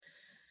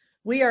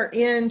We are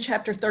in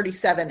chapter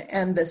 37,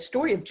 and the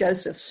story of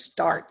Joseph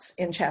starts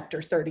in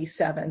chapter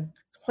 37.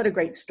 What a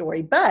great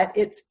story. But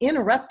it's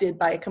interrupted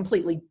by a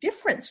completely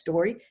different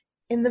story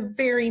in the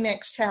very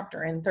next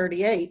chapter, in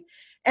 38,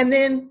 and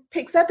then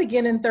picks up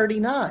again in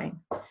 39.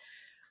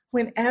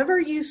 Whenever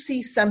you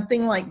see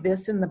something like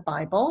this in the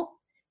Bible,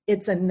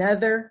 it's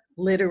another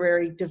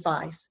literary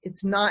device.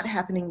 It's not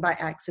happening by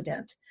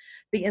accident.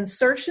 The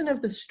insertion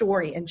of the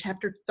story in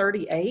chapter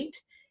 38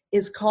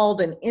 is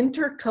called an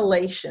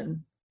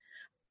intercalation.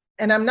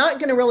 And I'm not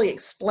going to really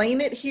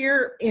explain it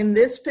here in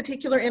this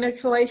particular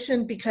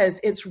intercalation because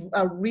it's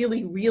a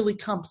really, really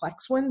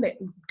complex one that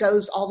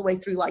goes all the way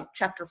through like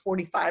chapter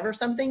 45 or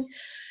something.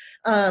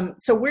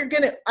 So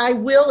I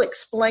will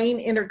explain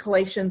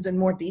intercalations in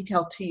more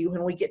detail to you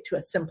when we get to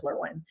a simpler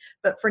one.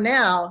 But for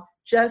now,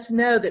 just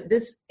know that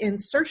this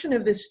insertion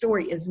of this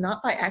story is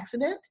not by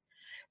accident,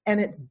 and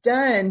it's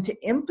done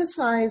to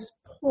emphasize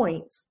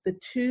points the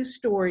two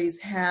stories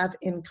have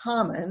in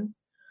common,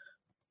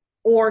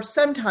 or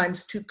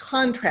sometimes to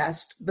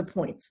contrast the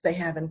points they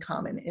have in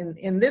common.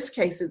 In this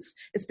case,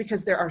 it's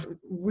because there are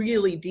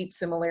really deep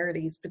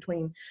similarities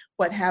between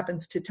what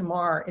happens to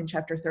Tamar in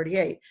chapter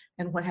 38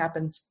 and what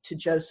happens to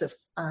Joseph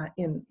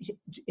in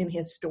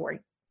his story.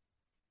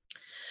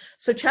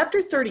 So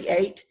chapter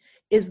 38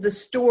 is the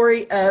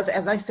story of,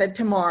 as I said,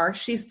 Tamar.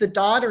 She's the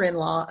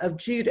daughter-in-law of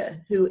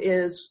Judah, who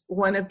is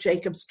one of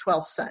Jacob's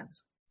 12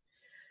 sons.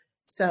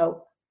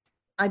 So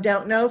I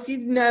don't know if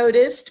you've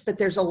noticed, but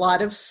there's a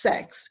lot of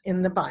sex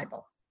in the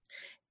Bible.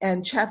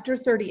 And chapter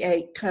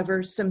 38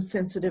 covers some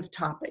sensitive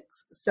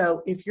topics.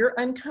 So if you're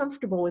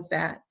uncomfortable with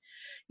that,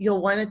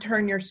 you'll want to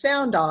turn your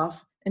sound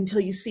off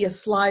until you see a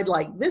slide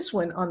like this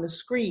one on the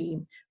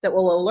screen that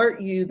will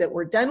alert you that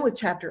we're done with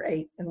chapter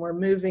 8 and we're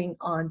moving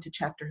on to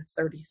chapter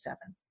 37.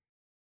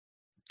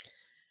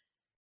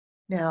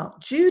 Now,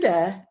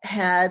 Judah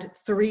had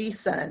 3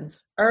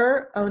 sons,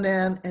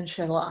 Onan, and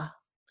Shelah.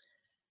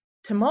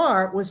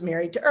 Tamar was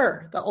married to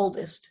the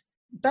oldest,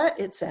 but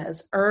it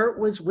says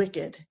was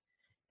wicked,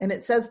 and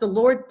it says the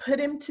Lord put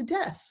him to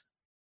death.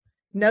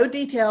 No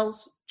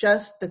details,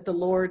 just that the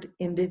Lord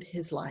ended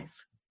his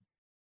life.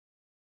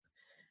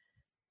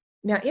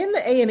 Now, in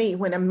the A&E,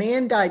 when a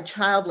man died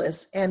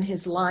childless and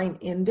his line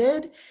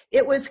ended,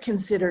 it was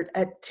considered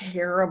a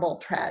terrible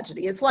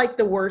tragedy. It's like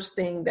the worst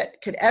thing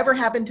that could ever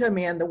happen to a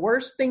man. The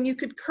worst thing you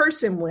could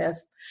curse him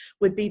with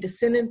would be to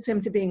sentence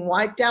him to being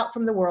wiped out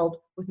from the world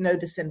with no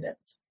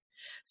descendants.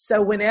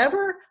 So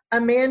whenever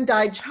a man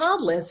died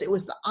childless, it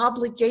was the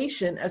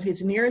obligation of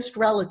his nearest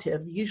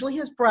relative, usually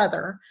his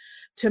brother,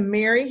 to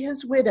marry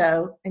his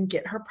widow and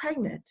get her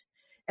pregnant.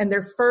 And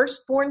their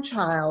firstborn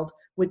child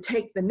would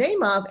take the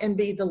name of and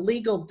be the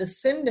legal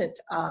descendant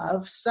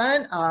of,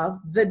 son of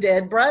the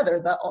dead brother,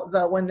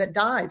 the one that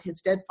died,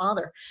 his dead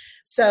father.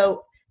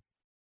 So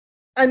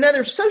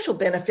another social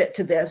benefit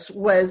to this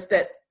was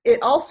that it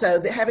also,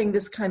 that having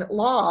this kind of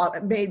law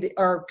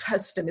or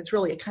custom, it's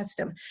really a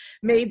custom,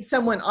 made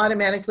someone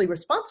automatically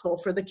responsible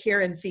for the care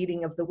and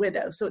feeding of the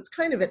widow. So it's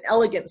kind of an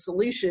elegant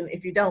solution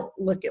if you don't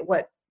look at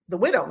what the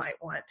widow might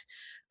want.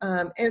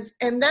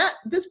 And that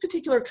this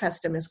particular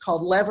custom is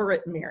called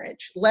levirate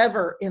marriage.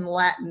 Lever in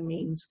Latin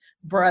means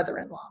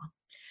brother-in-law.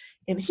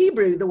 In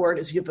Hebrew, the word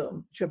is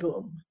yabum.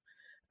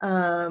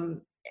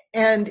 And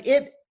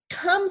it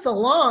comes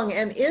along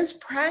and is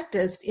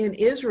practiced in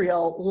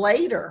Israel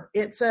later.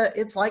 It's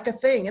like a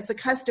thing. It's a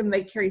custom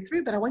they carry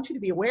through, but I want you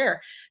to be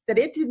aware that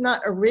it did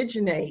not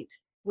originate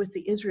with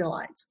the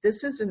Israelites.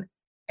 This is an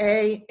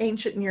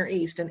ancient Near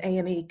East, an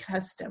A&E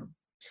custom.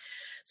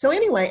 So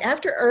anyway,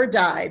 after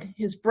died,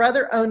 his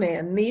brother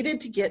Onan needed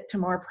to get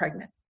Tamar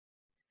pregnant.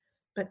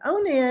 But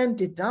Onan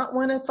did not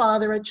want to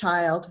father a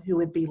child who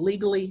would be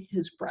legally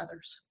his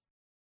brother's.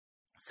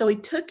 So he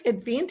took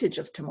advantage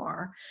of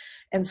Tamar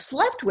and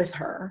slept with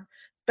her,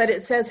 but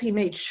it says he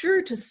made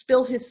sure to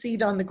spill his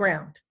seed on the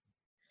ground.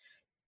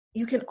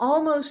 You can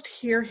almost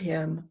hear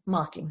him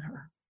mocking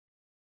her.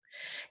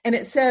 And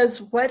it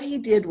says what he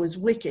did was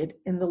wicked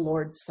in the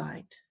Lord's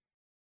sight.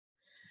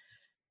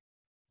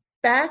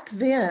 Back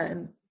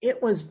then,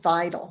 it was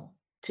vital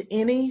to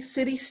any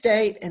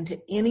city-state and to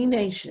any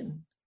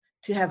nation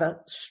to have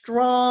a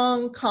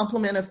strong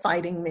complement of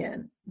fighting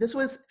men.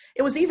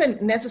 It was even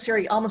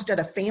necessary almost at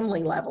a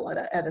family level,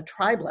 at a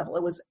tribe level.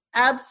 It was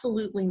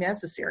absolutely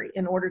necessary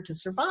in order to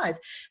survive.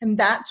 And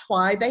that's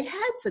why they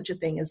had such a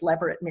thing as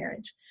levirate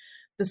marriage.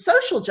 The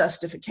social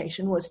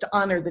justification was to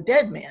honor the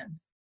dead man.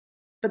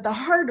 But the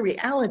hard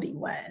reality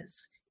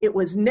was it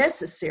was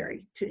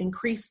necessary to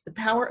increase the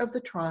power of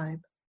the tribe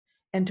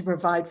and to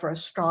provide for a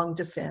strong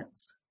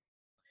defense.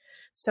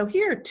 So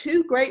here,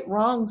 2 great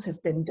wrongs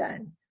have been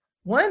done.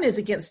 One is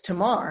against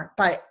Tamar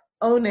by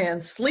Onan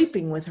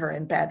sleeping with her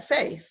in bad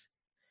faith.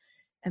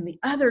 And the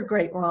other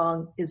great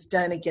wrong is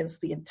done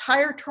against the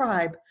entire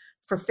tribe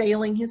for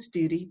failing his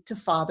duty to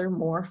father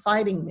more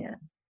fighting men.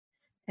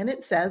 And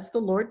it says the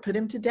Lord put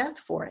him to death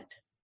for it.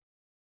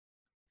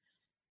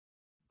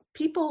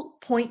 People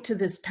point to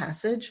this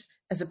passage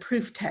as a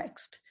proof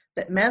text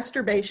that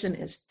masturbation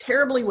is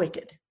terribly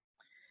wicked.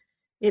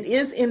 It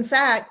is, in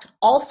fact,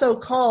 also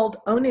called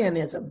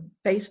Onanism,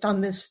 based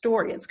on this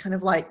story. It's kind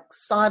of like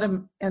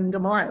Sodom and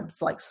Gomorrah.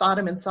 It's like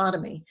Sodom and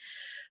sodomy.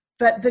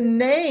 But the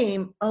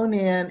name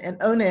Onan and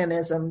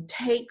Onanism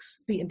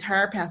takes the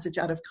entire passage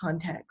out of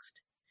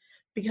context.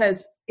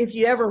 Because if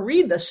you ever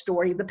read the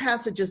story, the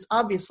passage is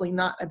obviously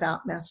not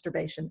about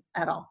masturbation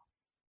at all.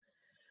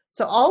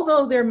 So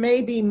although there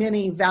may be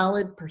many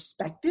valid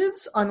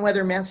perspectives on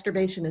whether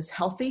masturbation is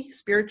healthy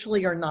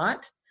spiritually or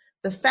not,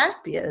 the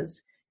fact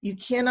is you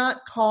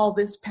cannot call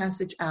this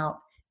passage out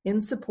in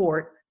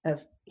support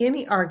of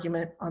any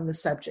argument on the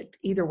subject,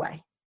 either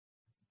way.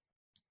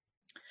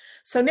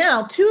 So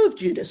now 2 of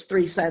Judah's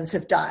 3 sons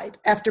have died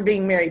after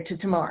being married to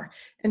Tamar.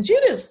 And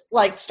Judah's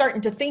like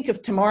starting to think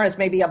of Tamar as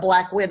maybe a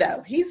black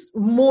widow. He's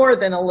more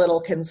than a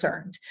little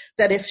concerned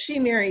that if she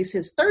marries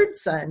his 3rd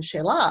son,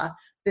 Shelah,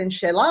 then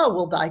Shelah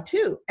will die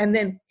too. And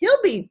then he'll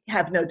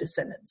have no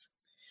descendants.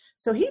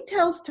 So he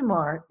tells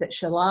Tamar that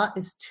Shelah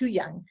is too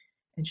young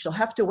and she'll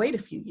have to wait a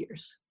few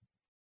years.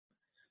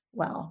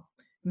 Well,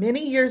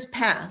 many years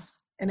pass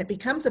and it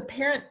becomes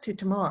apparent to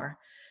Tamar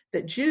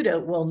that Judah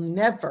will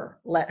never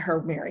let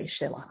her marry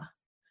Shelah.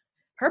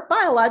 Her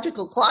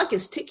biological clock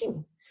is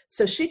ticking,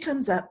 so she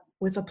comes up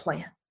with a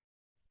plan.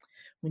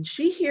 When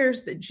she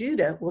hears that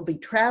Judah will be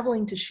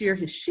traveling to shear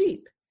his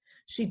sheep,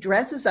 she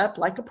dresses up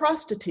like a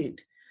prostitute,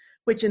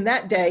 which in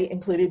that day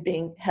included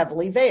being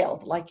heavily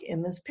veiled, like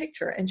in this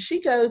picture, and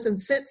she goes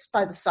and sits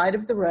by the side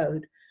of the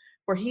road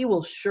where he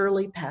will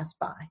surely pass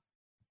by.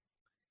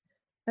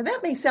 Now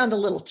that may sound a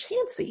little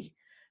chancy,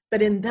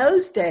 but in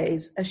those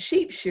days, a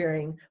sheep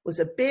shearing was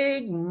a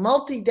big,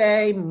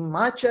 multi-day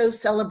macho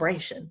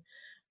celebration.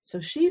 So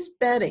she's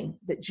betting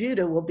that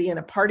Judah will be in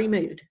a party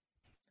mood.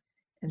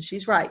 And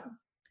she's right.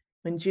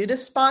 When Judah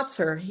spots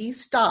her, he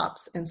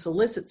stops and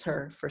solicits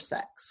her for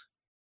sex.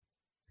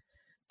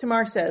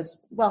 Tamar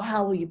says, well,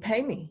 how will you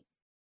pay me?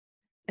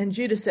 And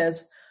Judah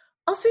says,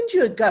 I'll send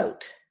you a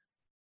goat.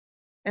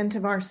 And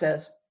Tamar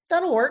says,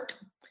 that'll work,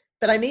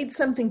 but I need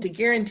something to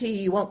guarantee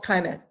you won't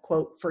kind of,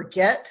 quote,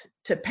 forget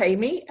to pay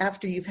me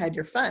after you've had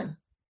your fun.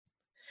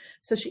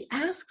 So she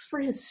asks for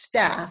his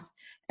staff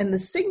and the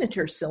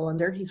signature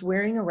cylinder he's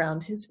wearing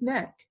around his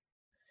neck.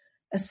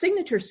 A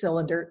signature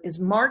cylinder is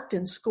marked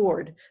and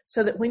scored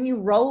so that when you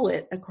roll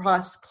it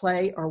across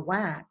clay or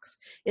wax,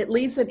 it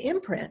leaves an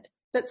imprint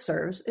that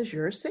serves as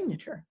your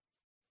signature.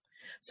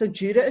 So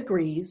Judah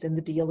agrees and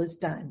the deal is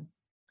done.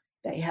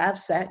 They have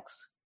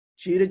sex.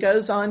 Judah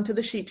goes on to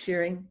the sheep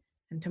shearing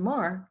and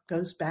Tamar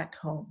goes back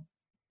home.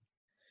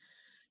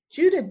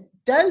 Judah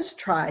does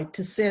try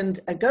to send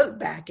a goat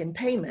back in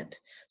payment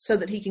so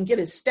that he can get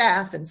his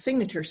staff and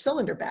signature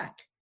cylinder back.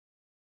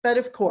 But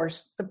of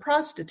course, the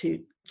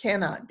prostitute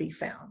cannot be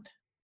found.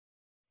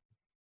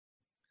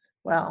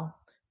 Well,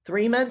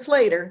 3 months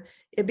later,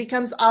 it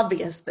becomes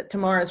obvious that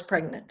Tamar is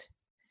pregnant.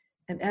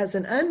 And as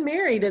an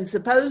unmarried and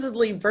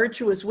supposedly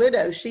virtuous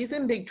widow, she's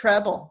in big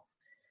trouble.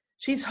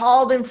 She's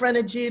hauled in front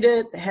of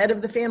Judah, the head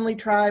of the family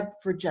tribe,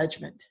 for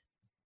judgment.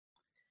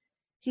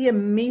 He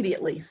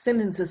immediately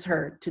sentences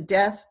her to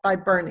death by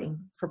burning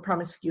for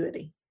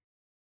promiscuity.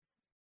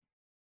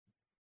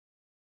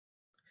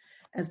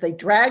 As they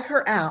drag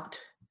her out,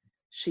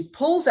 she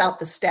pulls out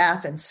the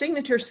staff and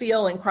signature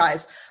seal and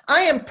cries,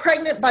 I am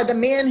pregnant by the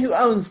man who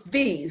owns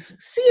these.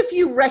 See if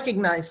you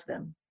recognize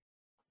them.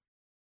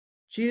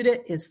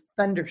 Judah is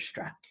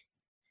thunderstruck.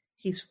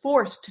 He's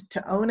forced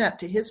to own up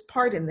to his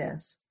part in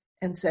this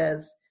and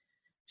says,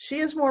 she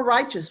is more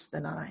righteous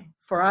than I,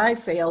 for I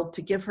failed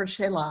to give her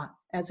Shelah,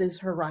 as is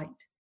her right.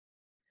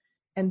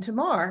 And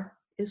Tamar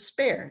is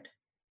spared.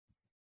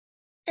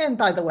 And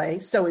by the way,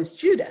 so is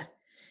Judah.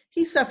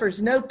 He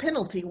suffers no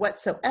penalty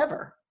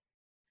whatsoever.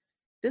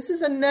 This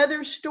is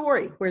another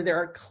story where there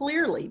are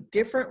clearly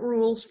different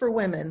rules for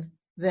women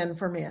than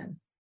for men.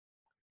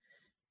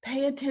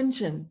 Pay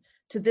attention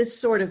to this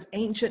sort of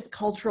ancient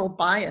cultural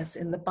bias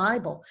in the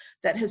Bible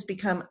that has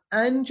become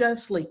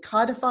unjustly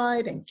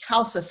codified and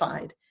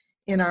calcified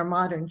in our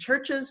modern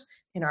churches,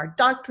 in our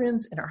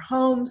doctrines, in our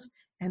homes,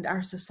 and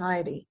our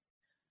society.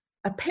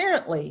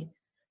 Apparently,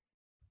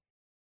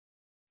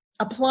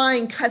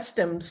 applying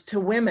customs to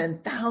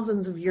women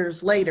thousands of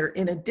years later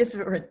in a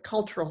different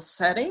cultural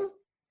setting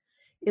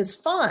is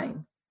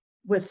fine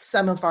with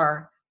some of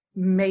our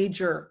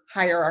major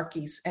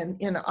hierarchies and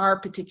in our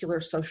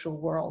particular social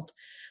world.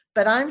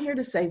 But I'm here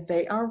to say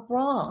they are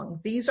wrong.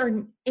 These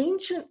are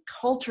ancient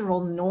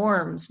cultural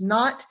norms,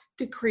 not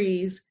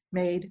decrees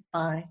made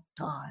by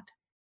God.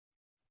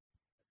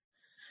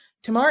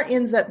 Tamar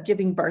ends up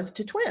giving birth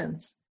to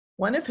twins,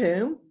 one of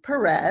whom,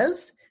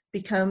 Perez,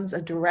 becomes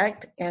a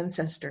direct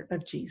ancestor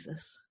of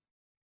Jesus.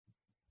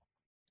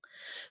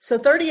 So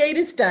 38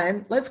 is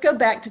done. Let's go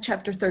back to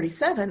chapter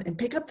 37 and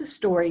pick up the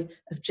story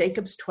of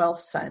Jacob's 12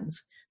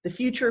 sons, the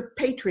future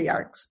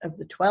patriarchs of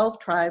the 12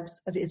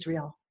 tribes of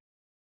Israel.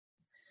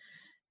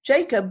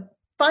 Jacob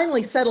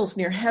finally settles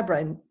near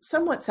Hebron,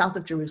 somewhat south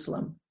of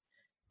Jerusalem.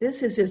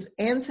 This is his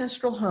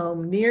ancestral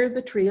home near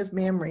the tree of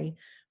Mamre,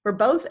 where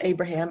both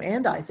Abraham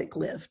and Isaac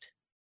lived.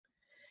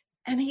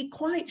 And he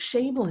quite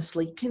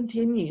shamelessly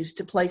continues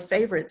to play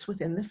favorites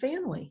within the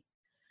family.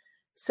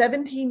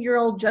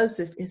 17-year-old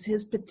Joseph is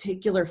his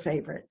particular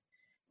favorite,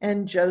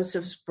 and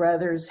Joseph's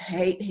brothers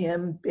hate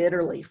him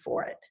bitterly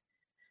for it.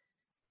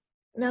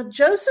 Now,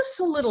 Joseph's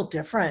a little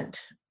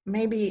different,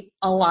 maybe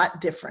a lot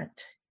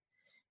different.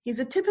 He's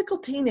a typical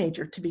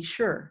teenager, to be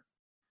sure,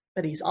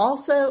 but he's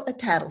also a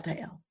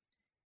tattletale.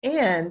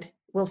 And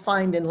we'll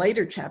find in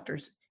later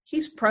chapters,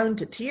 he's prone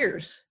to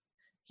tears.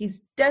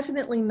 He's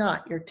definitely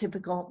not your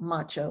typical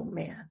macho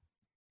man.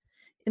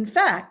 In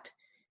fact,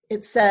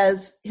 it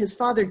says his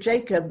father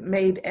Jacob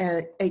made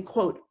a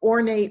quote,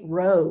 ornate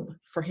robe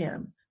for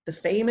him, the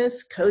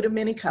famous coat of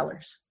many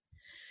colors.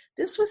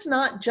 This was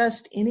not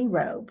just any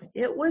robe.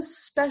 It was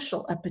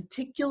special, a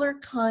particular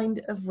kind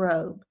of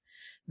robe.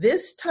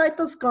 This type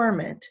of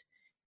garment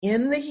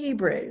in the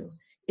Hebrew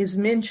is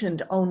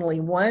mentioned only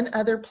one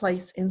other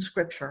place in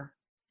Scripture,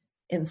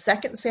 in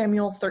 2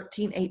 Samuel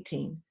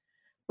 13:18,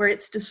 where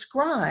it's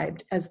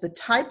described as the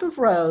type of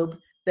robe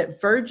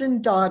that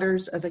virgin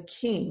daughters of a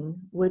king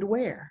would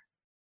wear.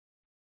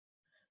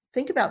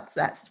 Think about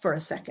that for a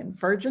second.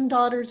 Virgin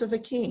daughters of a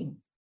king.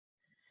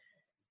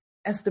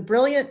 As the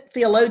brilliant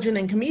theologian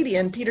and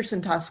comedian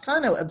Peterson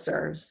Toscano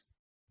observes,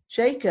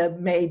 Jacob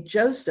made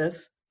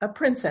Joseph a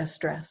princess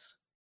dress.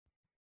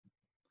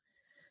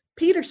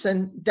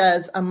 Peterson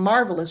does a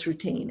marvelous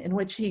routine in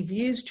which he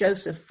views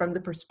Joseph from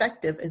the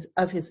perspective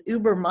of his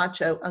uber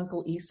macho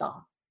Uncle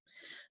Esau.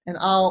 And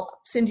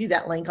I'll send you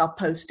that link. I'll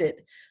post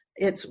it.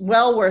 It's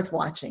well worth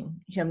watching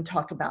him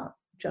talk about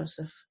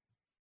Joseph.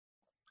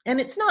 And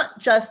it's not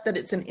just that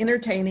it's an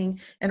entertaining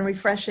and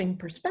refreshing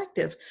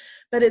perspective,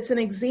 but it's an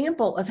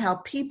example of how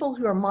people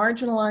who are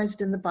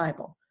marginalized in the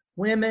Bible,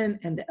 women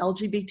and the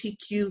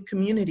LGBTQ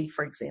community,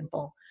 for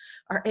example,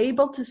 are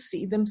able to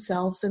see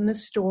themselves in the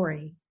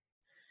story.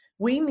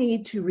 We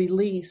need to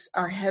release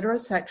our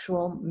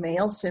heterosexual,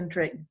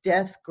 male-centric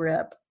death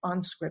grip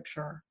on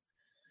Scripture.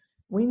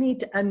 We need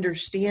to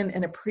understand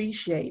and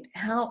appreciate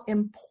how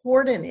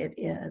important it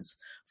is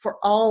for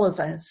all of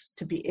us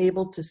to be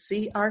able to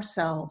see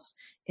ourselves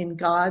in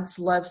God's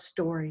love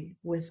story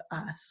with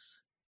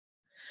us.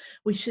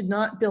 We should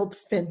not build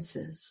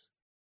fences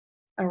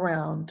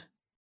around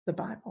the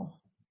Bible.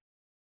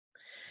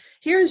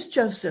 Here's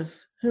Joseph,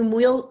 whom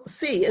we'll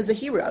see as a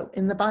hero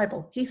in the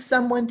Bible. He's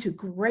someone to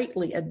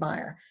greatly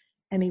admire,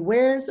 and he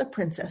wears a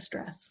princess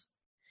dress.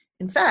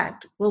 In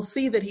fact, we'll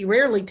see that he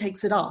rarely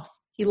takes it off.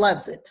 He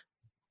loves it.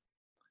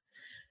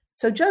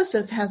 So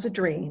Joseph has a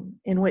dream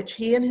in which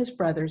he and his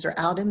brothers are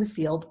out in the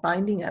field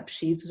binding up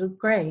sheaves of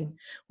grain,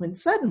 when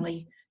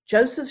suddenly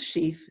Joseph's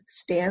sheaf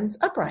stands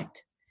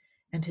upright,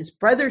 and his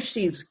brothers'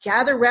 sheaves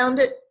gather round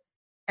it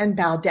and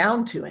bow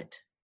down to it.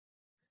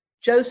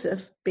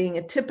 Joseph, being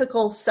a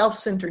typical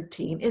self-centered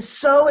teen, is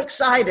so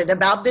excited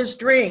about this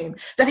dream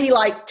that he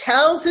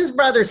tells his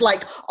brothers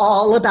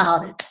all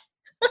about it.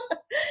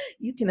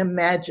 You can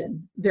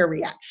imagine their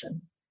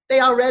reaction. They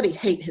already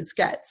hate his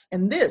guts,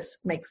 and this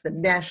makes them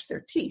gnash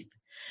their teeth.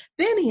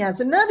 Then he has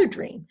another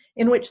dream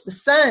in which the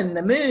sun,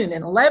 the moon,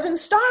 and 11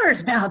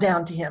 stars bow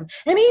down to him.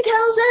 And he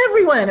tells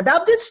everyone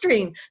about this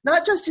dream,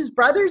 not just his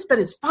brothers, but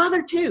his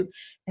father too.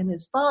 And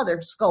his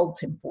father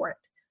scolds him for it,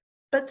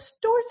 but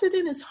stores it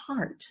in his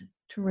heart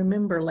to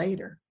remember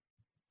later.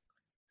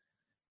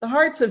 The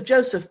hearts of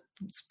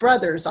Joseph's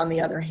brothers, on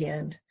the other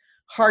hand,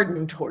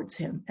 harden towards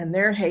him, and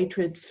their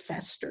hatred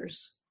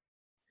festers.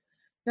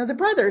 Now, the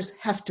brothers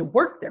have to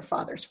work their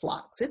father's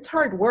flocks. It's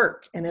hard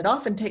work, and it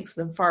often takes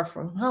them far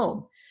from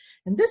home.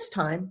 And this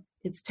time,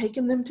 it's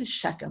taken them to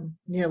Shechem,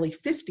 nearly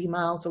 50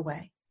 miles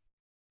away.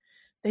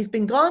 They've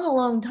been gone a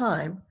long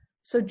time,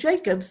 so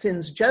Jacob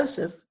sends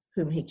Joseph,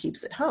 whom he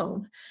keeps at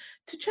home,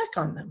 to check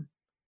on them.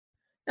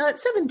 Now, at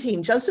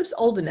 17, Joseph's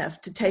old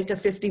enough to take a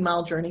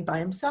 50-mile journey by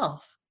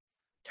himself.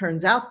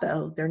 Turns out,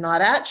 though, they're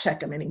not at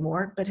Shechem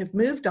anymore, but have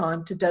moved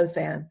on to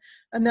Dothan,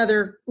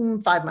 another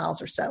 5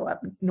 miles or so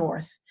up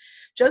north.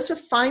 Joseph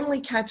finally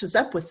catches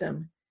up with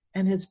them,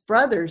 and his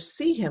brothers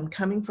see him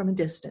coming from a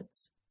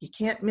distance. You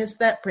can't miss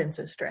that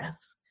princess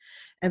dress.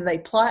 And they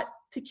plot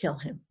to kill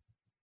him.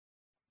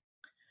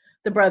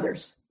 The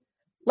brothers,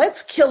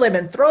 let's kill him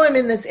and throw him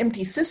in this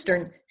empty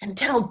cistern and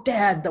tell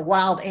Dad the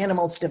wild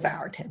animals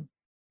devoured him.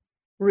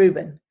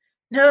 Reuben,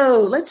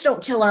 no, let's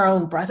don't kill our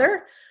own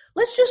brother.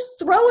 Let's just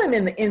throw him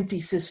in the empty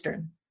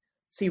cistern.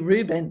 See,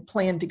 Reuben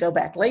planned to go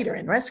back later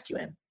and rescue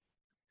him.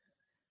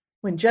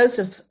 When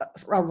Joseph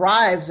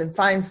arrives and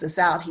finds this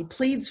out, he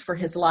pleads for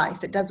his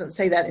life. It doesn't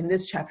say that in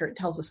this chapter. It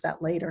tells us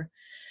that later.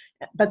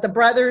 But the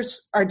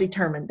brothers are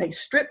determined. They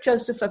strip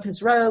Joseph of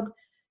his robe,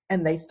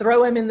 and they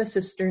throw him in the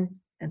cistern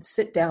and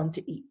sit down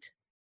to eat.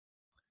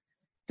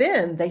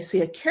 Then they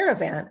see a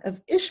caravan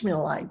of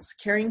Ishmaelites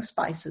carrying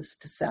spices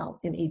to sell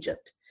in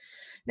Egypt.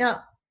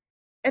 Now,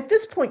 at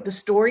this point, the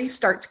story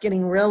starts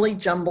getting really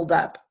jumbled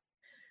up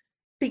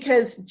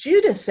because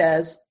Judah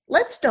says,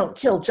 let's don't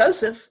kill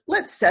Joseph.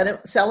 Let's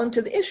sell him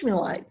to the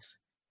Ishmaelites.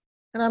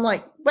 And I'm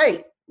like,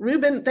 wait,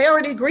 Reuben, they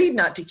already agreed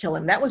not to kill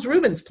him. That was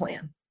Reuben's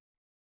plan.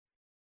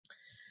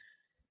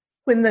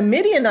 When the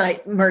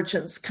Midianite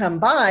merchants come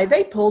by,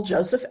 they pull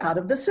Joseph out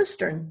of the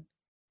cistern.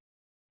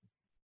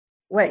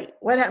 Wait,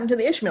 what happened to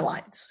the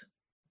Ishmaelites?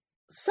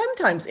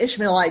 Sometimes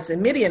Ishmaelites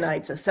and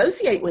Midianites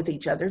associate with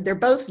each other. They're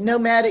both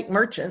nomadic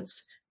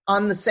merchants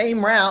on the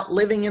same route,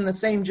 living in the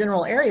same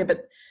general area,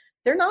 but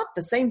they're not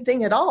the same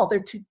thing at all.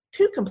 They're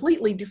two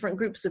completely different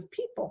groups of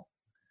people.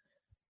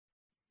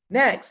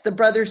 Next, the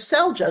brothers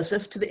sell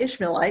Joseph to the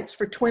Ishmaelites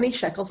for 20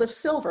 shekels of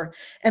silver,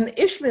 and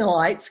the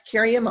Ishmaelites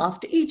carry him off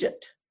to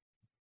Egypt.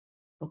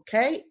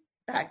 Okay,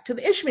 back to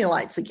the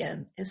Ishmaelites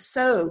again. It's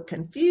so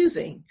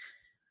confusing.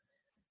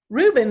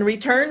 Reuben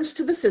returns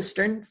to the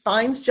cistern,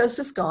 finds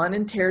Joseph gone,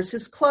 and tears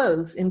his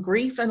clothes in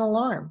grief and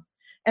alarm,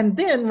 and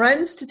then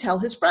runs to tell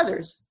his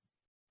brothers.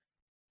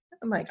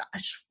 Oh my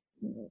gosh,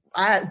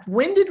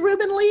 when did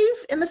Reuben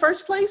leave in the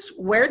first place?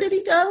 Where did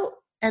he go?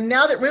 And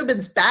now that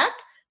Reuben's back,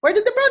 where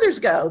did the brothers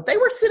go? They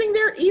were sitting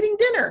there eating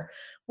dinner.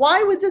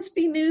 Why would this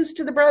be news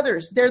to the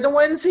brothers? They're the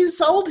ones who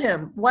sold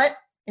him. What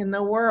in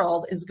the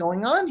world is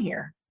going on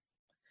here?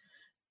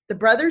 The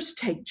brothers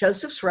take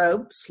Joseph's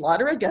robe,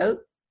 slaughter a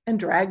goat, and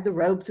drag the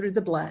robe through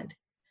the blood.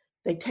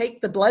 They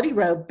take the bloody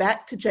robe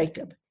back to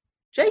Jacob.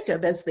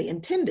 Jacob, as they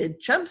intended,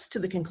 jumps to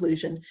the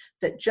conclusion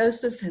that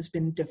Joseph has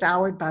been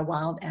devoured by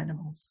wild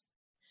animals.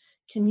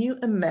 Can you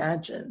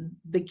imagine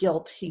the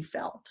guilt he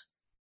felt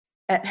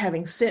at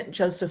having sent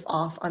Joseph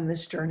off on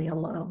this journey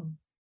alone?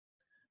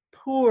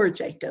 Poor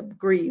Jacob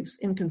grieves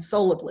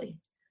inconsolably.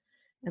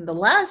 And the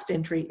last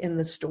entry in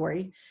the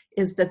story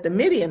is that the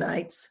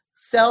Midianites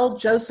sell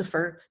Joseph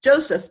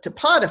to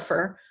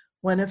Potiphar,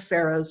 one of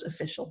Pharaoh's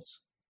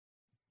officials.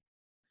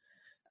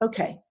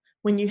 Okay,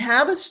 when you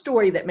have a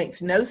story that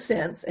makes no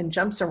sense and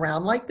jumps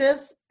around like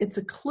this, it's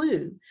a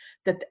clue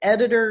that the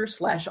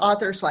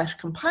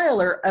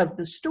editor/author/compiler of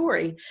the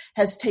story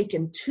has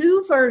taken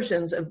two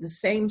versions of the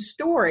same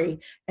story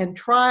and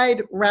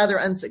tried rather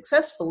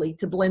unsuccessfully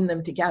to blend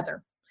them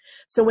together.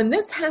 So when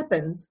this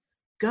happens,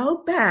 go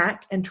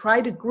back and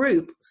try to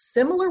group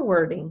similar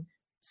wording,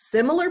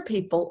 similar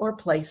people or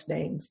place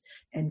names,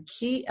 and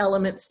key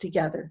elements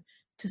together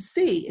to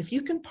see if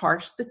you can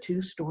parse the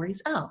two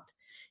stories out.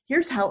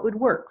 Here's how it would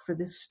work for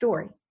this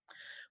story.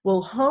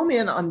 We'll home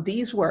in on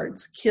these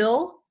words: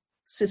 kill,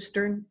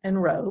 cistern,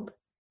 and robe.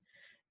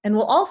 And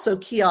we'll also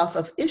key off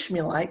of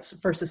Ishmaelites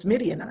versus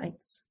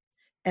Midianites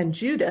and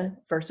Judah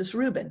versus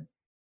Reuben.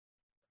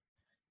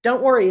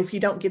 Don't worry if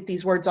you don't get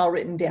these words all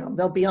written down.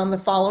 They'll be on the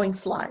following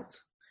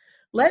slides.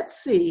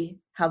 Let's see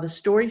how the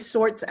story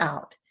sorts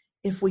out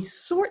if we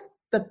sort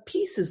the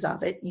pieces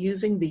of it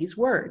using these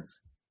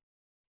words.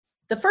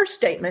 The first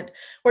statement,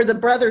 where the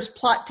brothers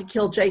plot to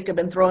kill Jacob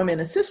and throw him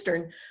in a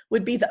cistern,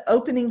 would be the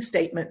opening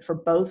statement for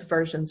both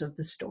versions of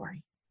the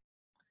story.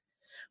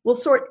 We'll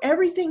sort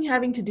everything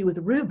having to do with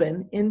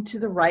Reuben into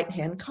the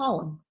right-hand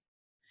column.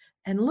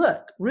 And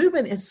look,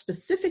 Reuben is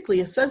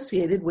specifically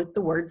associated with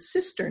the word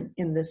cistern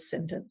in this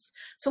sentence.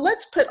 So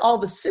let's put all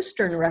the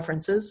cistern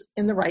references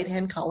in the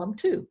right-hand column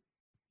too.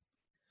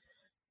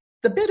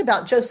 The bit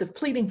about Joseph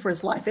pleading for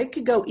his life, it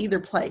could go either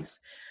place,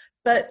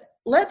 but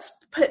let's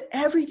put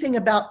everything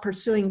about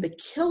pursuing the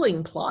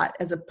killing plot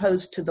as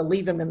opposed to the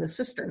leave him in the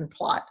cistern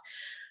plot.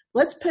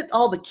 Let's put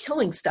all the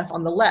killing stuff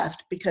on the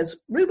left because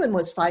Reuben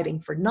was fighting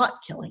for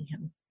not killing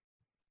him.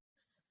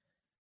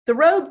 The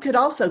robe could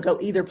also go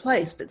either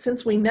place, but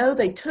since we know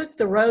they took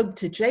the robe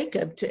to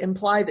Jacob to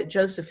imply that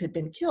Joseph had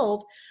been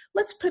killed,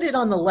 let's put it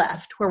on the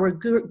left where we're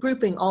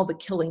grouping all the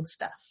killing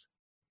stuff.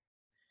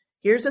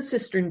 Here's a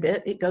cistern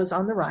bit, it goes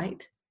on the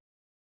right.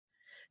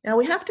 Now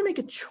we have to make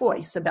a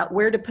choice about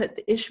where to put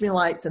the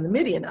Ishmaelites and the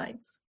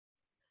Midianites.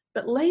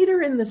 But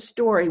later in the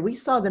story, we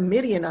saw the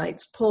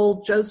Midianites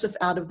pull Joseph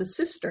out of the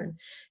cistern,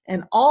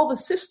 and all the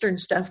cistern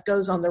stuff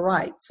goes on the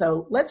right.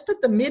 So let's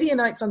put the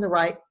Midianites on the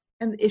right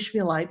and the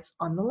Ishmaelites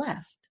on the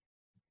left.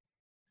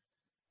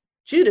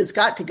 Judah's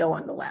got to go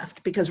on the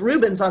left because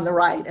Reuben's on the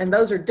right, and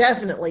those are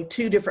definitely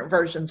two different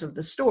versions of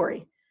the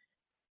story.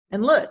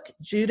 And look,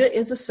 Judah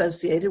is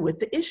associated with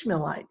the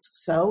Ishmaelites,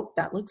 so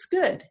that looks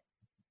good.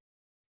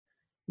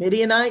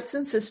 Midianites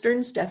and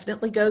cisterns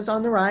definitely goes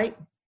on the right.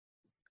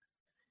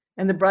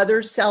 And the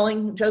brothers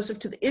selling Joseph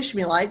to the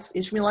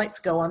Ishmaelites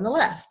go on the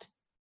left.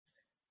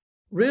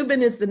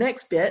 Reuben is the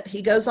next bit.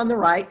 He goes on the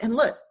right. And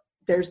look,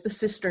 there's the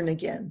cistern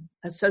again,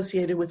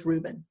 associated with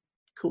Reuben.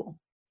 Cool.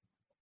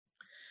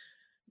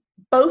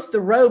 Both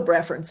the robe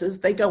references,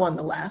 they go on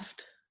the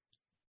left.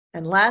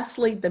 And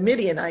lastly, the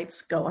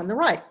Midianites go on the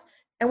right.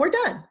 And we're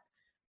done.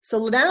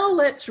 So now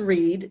let's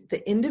read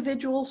the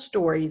individual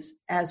stories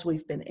as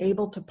we've been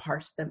able to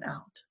parse them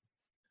out.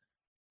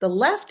 The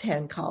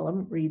left-hand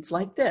column reads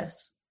like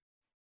this.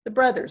 The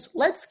brothers,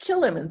 let's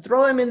kill him and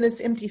throw him in this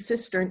empty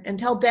cistern and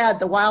tell Dad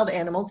the wild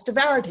animals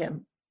devoured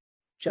him.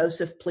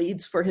 Joseph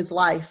pleads for his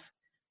life.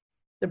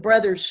 The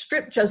brothers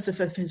strip Joseph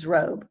of his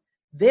robe.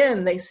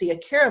 Then they see a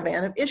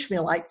caravan of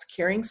Ishmaelites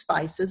carrying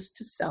spices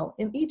to sell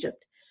in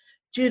Egypt.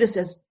 Judah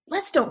says,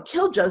 let's don't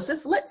kill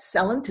Joseph, let's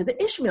sell him to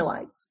the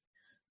Ishmaelites.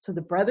 So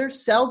the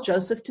brothers sell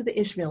Joseph to the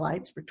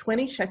Ishmaelites for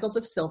 20 shekels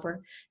of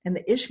silver, and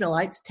the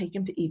Ishmaelites take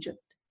him to Egypt.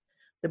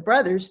 The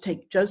brothers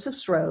take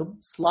Joseph's robe,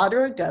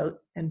 slaughter a goat,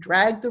 and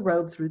drag the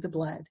robe through the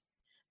blood.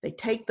 They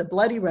take the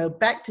bloody robe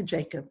back to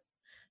Jacob.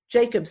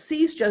 Jacob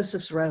sees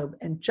Joseph's robe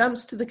and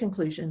jumps to the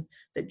conclusion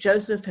that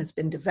Joseph has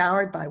been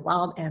devoured by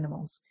wild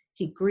animals.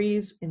 He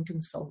grieves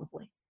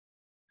inconsolably.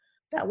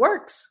 That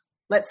works.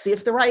 Let's see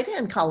if the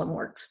right-hand column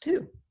works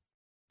too.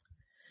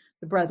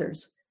 The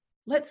brothers,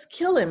 let's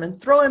kill him and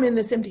throw him in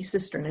this empty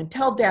cistern and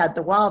tell Dad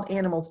the wild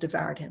animals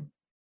devoured him.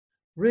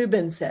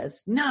 Reuben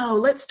says, no,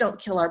 let's don't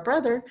kill our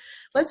brother.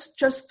 Let's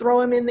just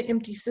throw him in the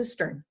empty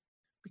cistern,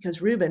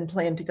 because Reuben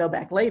planned to go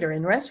back later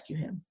and rescue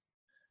him.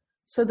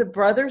 So the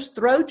brothers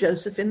throw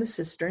Joseph in the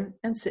cistern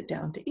and sit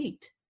down to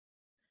eat.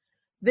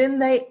 Then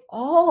they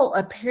all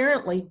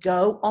apparently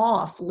go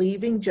off,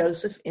 leaving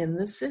Joseph in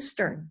the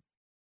cistern.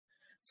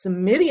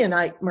 Some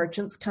Midianite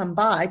merchants come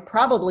by,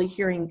 probably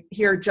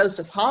hear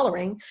Joseph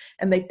hollering,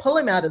 and they pull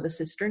him out of the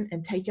cistern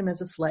and take him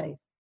as a slave.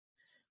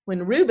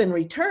 When Reuben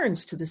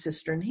returns to the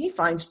cistern, he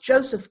finds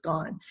Joseph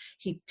gone.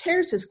 He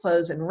tears his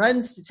clothes and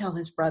runs to tell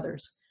his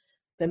brothers.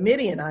 The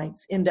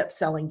Midianites end up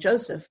selling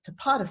Joseph to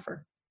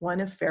Potiphar, one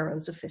of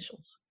Pharaoh's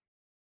officials.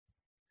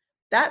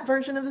 That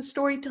version of the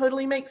story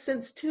totally makes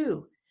sense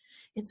too.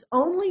 It's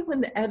only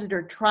when the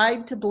editor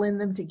tried to blend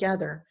them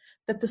together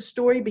that the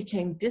story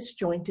became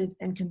disjointed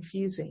and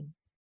confusing.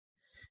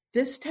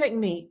 This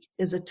technique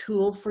is a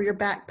tool for your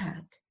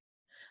backpack.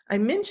 I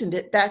mentioned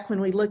it back when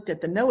we looked at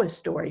the Noah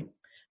story,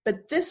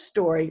 but this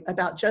story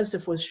about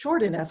Joseph was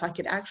short enough I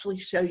could actually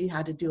show you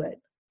how to do it.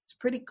 It's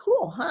pretty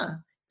cool, huh?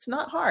 It's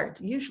not hard.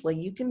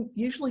 You can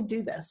usually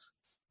do this.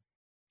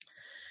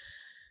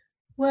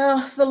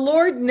 Well, the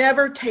Lord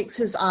never takes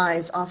his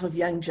eyes off of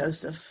young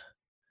Joseph.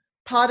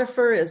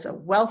 Potiphar is a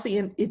wealthy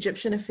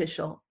Egyptian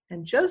official,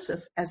 and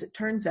Joseph, as it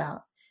turns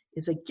out,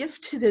 is a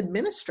gifted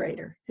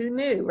administrator. Who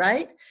knew,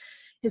 right?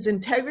 His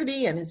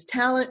integrity and his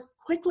talent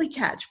quickly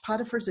catch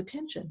Potiphar's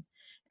attention,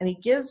 and he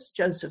gives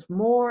Joseph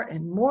more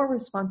and more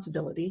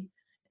responsibility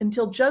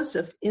until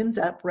Joseph ends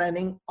up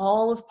running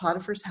all of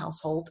Potiphar's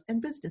household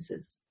and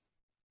businesses.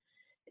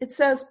 It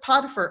says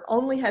Potiphar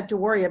only had to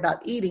worry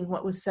about eating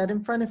what was set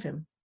in front of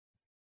him.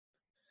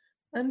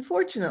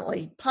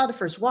 Unfortunately,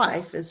 Potiphar's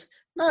wife is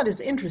not as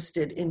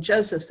interested in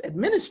Joseph's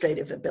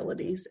administrative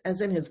abilities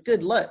as in his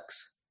good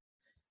looks.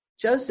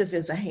 Joseph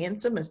is a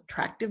handsome,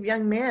 attractive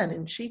young man,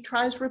 and she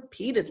tries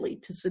repeatedly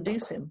to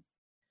seduce him.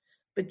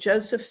 But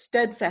Joseph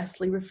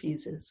steadfastly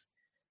refuses,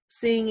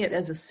 seeing it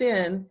as a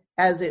sin,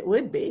 as it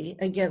would be,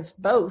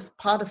 against both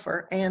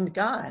Potiphar and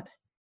God.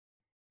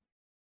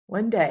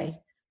 One day,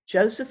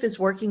 Joseph is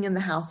working in the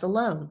house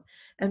alone,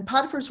 and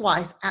Potiphar's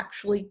wife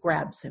actually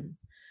grabs him.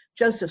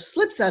 Joseph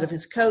slips out of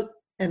his coat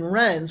and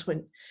runs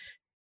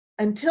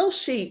until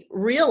she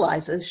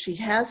realizes she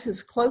has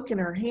his cloak in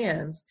her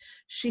hands.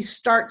 She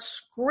starts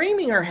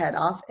screaming her head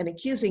off and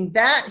accusing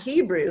that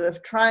Hebrew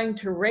of trying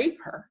to rape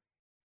her.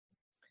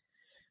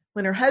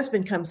 When her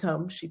husband comes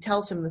home, she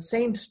tells him the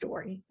same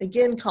story,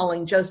 again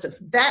calling Joseph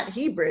that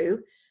Hebrew,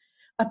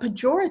 a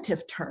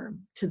pejorative term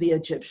to the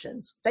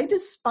Egyptians. They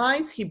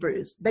despise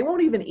Hebrews. They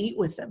won't even eat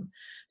with them.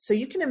 So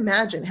you can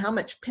imagine how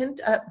much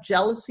pent-up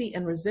jealousy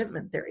and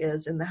resentment there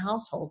is in the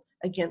household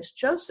against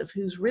Joseph,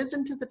 who's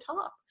risen to the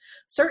top.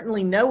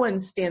 Certainly no one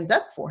stands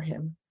up for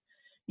him.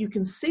 You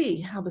can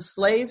see how the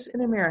slaves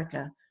in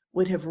America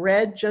would have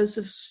read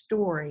Joseph's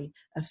story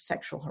of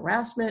sexual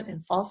harassment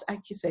and false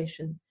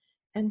accusation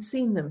and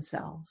seen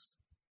themselves.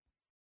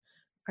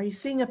 Are you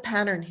seeing a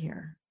pattern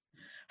here?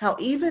 How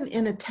even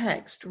in a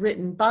text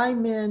written by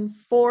men,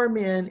 for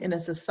men, in a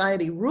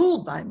society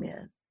ruled by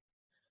men,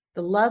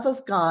 the love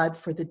of God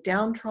for the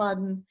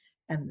downtrodden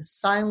and the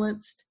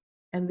silenced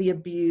and the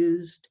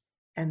abused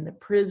and the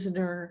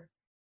prisoner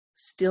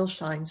still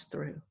shines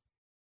through.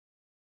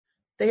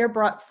 They are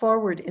brought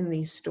forward in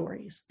these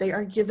stories. They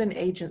are given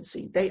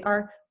agency. They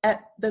are,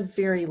 at the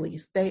very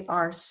least, they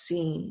are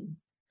seen.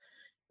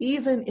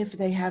 Even if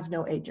they have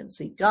no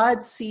agency,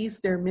 God sees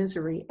their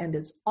misery and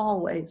is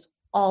always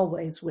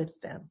with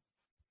them.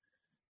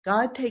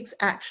 God takes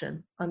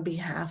action on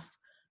behalf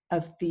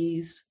of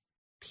these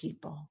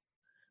people.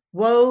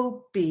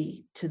 Woe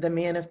be to the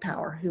man of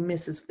power who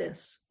misses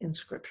this in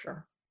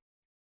Scripture.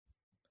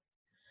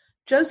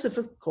 Joseph,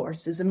 of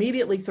course, is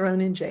immediately thrown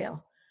in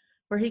jail,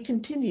 where he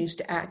continues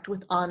to act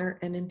with honor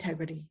and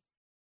integrity.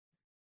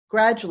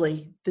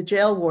 Gradually, the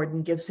jail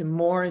warden gives him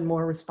more and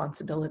more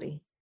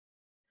responsibility.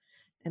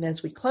 And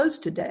as we close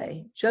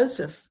today,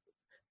 Joseph,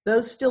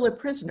 though still a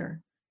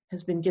prisoner,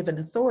 has been given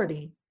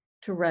authority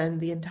to run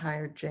the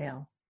entire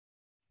jail.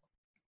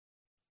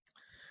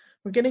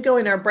 We're going to go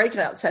in our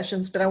breakout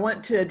sessions, but I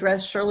want to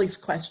address Shirley's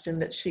question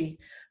that she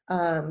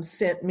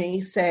sent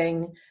me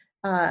saying,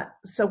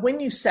 so when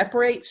you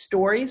separate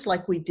stories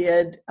like we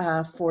did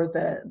for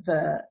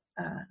the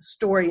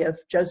story of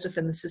Joseph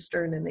and the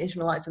cistern and the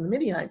Ishmaelites and the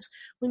Midianites,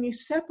 when you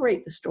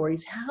separate the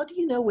stories, how do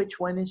you know which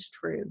one is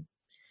true?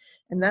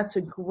 And that's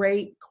a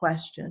great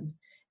question.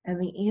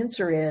 And the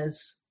answer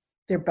is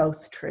they're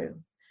both true,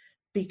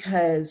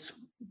 because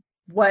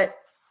what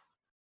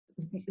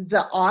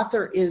the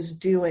author is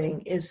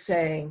doing is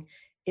saying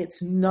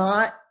it's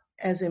not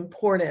as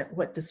important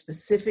what the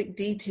specific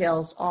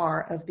details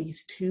are of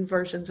these two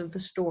versions of the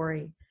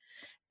story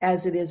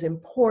as it is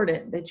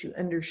important that you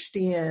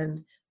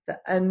understand the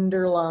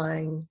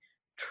underlying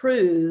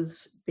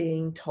truths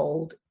being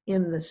told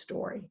in the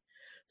story.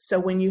 So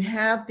when you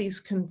have these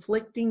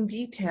conflicting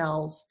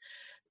details,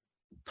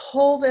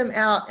 pull them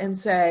out and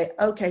say,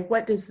 okay,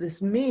 what does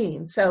this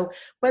mean? So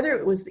whether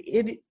it was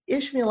the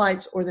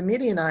Ishmaelites or the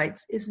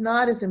Midianites is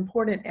not as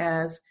important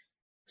as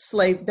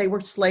they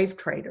were slave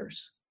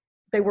traders.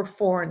 They were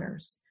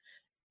foreigners.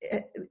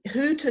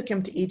 Who took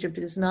him to Egypt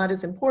is not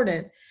as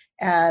important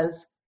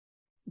as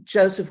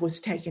Joseph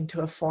was taken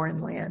to a foreign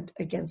land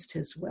against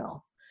his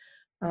will.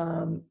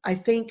 I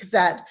think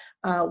that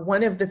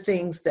one of the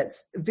things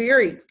that's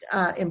very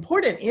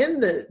important in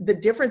the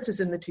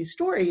differences in the two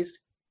stories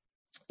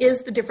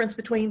is the difference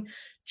between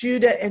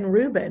Judah and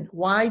Reuben.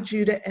 Why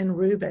Judah and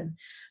Reuben?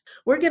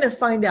 We're going to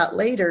find out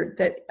later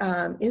that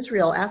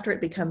Israel, after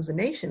it becomes a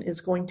nation,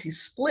 is going to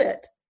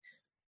split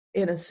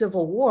in a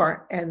civil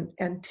war, and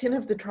 10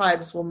 of the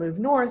tribes will move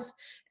north,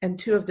 and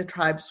 2 of the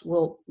tribes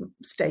will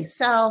stay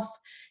south.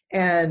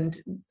 And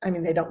I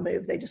mean, they don't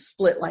move, they just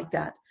split like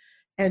that.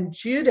 And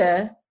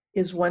Judah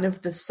is one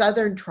of the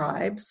southern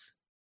tribes,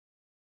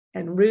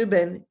 and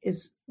Reuben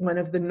is one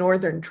of the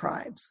northern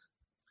tribes.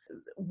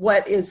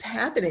 What is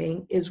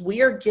happening is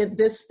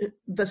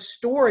the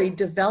story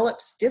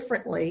develops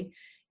differently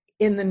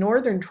in the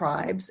northern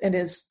tribes and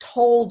is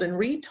told and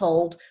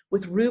retold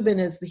with Reuben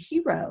as the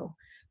hero.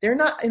 They're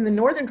not, in the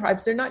northern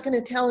tribes, they're not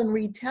going to tell and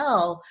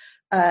retell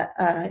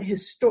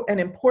an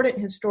important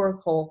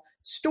historical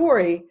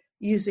story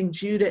using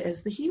Judah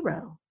as the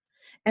hero.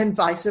 And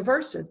vice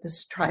versa.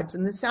 The tribes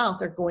in the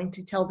south are going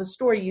to tell the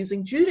story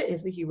using Judah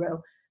as the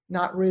hero,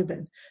 not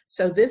Reuben.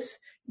 So this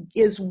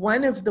is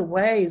one of the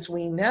ways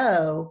we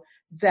know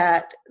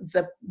that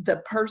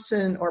the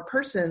person or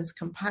persons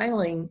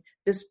compiling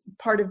this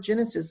part of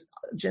Genesis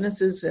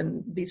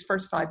and these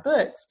first 5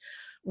 books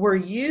were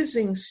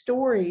using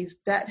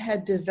stories that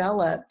had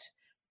developed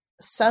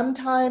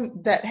sometime,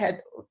 that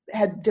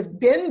had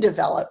been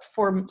developed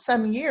for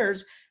some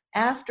years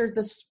after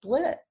the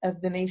split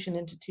of the nation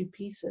into 2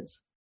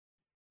 pieces.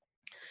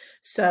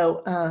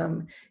 So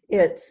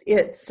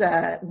it's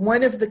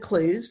one of the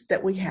clues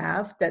that we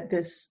have that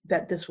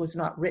this was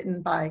not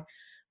written by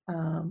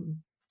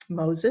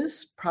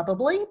Moses,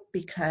 probably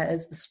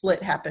because the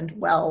split happened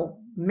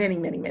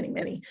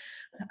many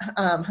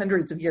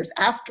hundreds of years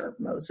after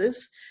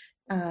Moses.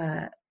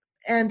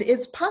 And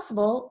it's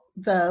possible,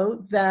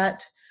 though,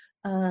 that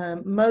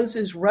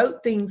Moses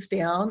wrote things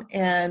down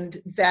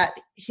and that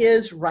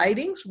his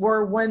writings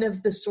were one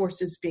of the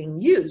sources being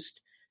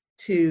used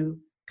to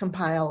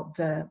compile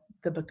the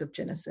book of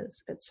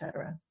Genesis,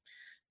 etc.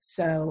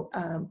 So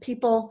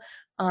people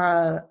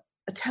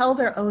tell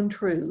their own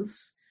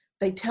truths.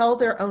 They tell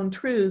their own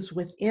truths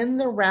within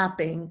the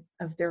wrapping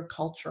of their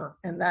culture.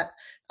 And that,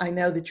 I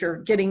know that you're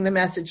getting the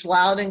message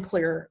loud and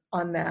clear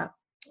on that.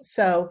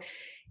 So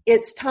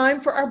it's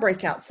time for our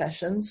breakout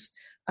sessions.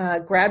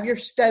 Grab your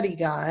study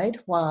guide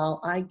while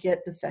I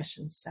get the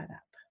sessions set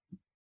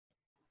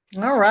up.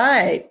 All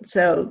right.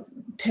 So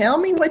tell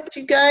me what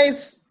you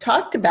guys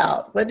talked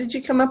about. What did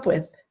you come up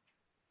with?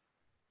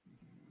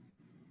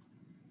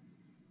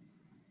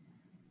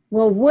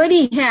 Well,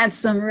 Woody had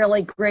some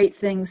really great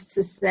things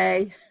to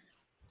say.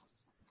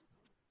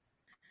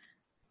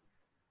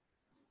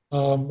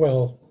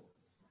 Well,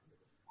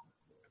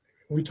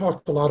 we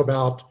talked a lot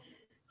about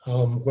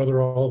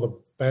whether all the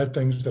bad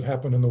things that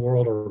happen in the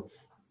world are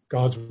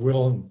God's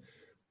will. And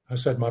I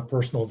said my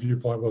personal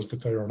viewpoint was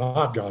that they are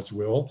not God's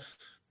will,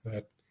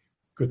 that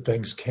good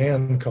things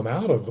can come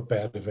out of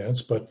bad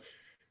events, but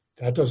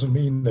that doesn't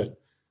mean that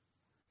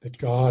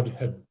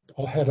God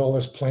had all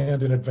this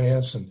planned in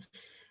advance and,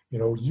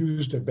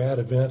 used a bad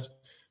event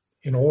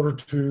in order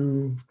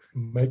to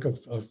make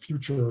a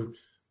future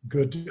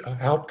good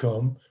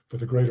outcome for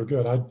the greater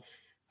good. I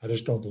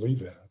just don't believe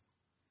that.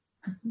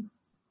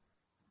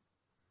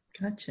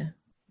 Gotcha.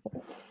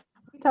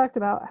 We talked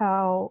about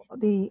how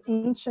the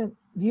ancient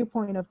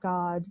viewpoint of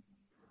God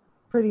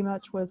pretty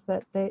much was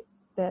that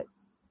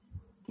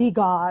the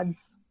gods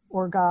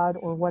or God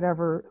or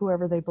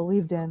whoever they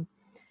believed in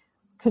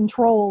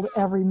controlled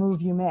every move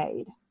you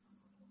made,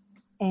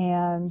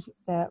 and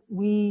that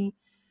we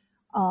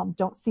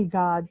don't see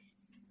God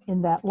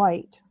in that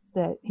light,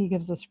 that he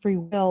gives us free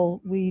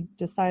will. We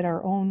decide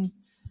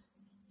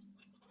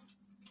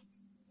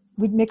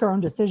we'd make our own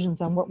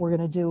decisions on what we're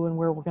going to do and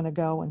where we're going to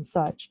go and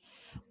such.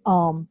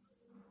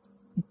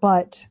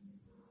 But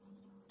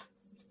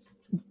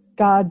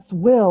God's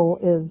will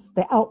is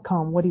the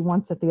outcome, what he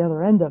wants at the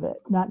other end of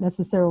it, not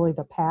necessarily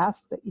the path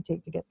that you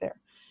take to get there.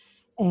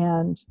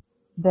 And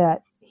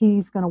that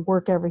he's going to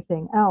work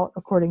everything out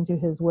according to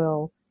his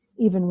will,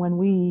 even when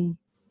we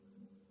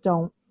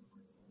don't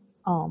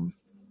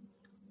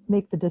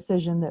make the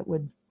decision that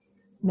would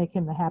make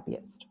him the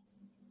happiest.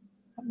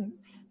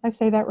 I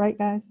say that right,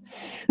 guys?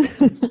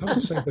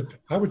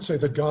 I would say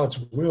that God's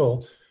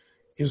will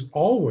is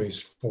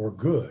always for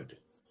good,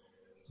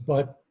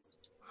 but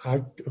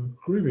I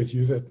agree with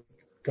you that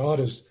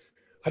God is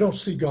I don't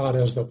see God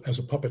as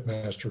a puppet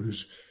master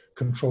who's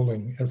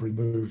controlling every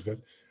move that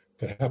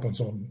happens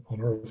on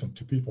earth and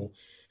to people.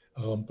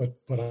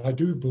 But I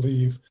do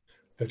believe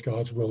that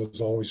God's will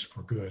is always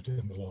for good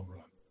in the long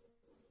run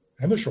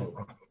and the short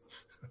run.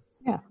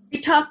 Yeah. We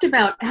talked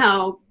about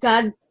how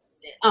God,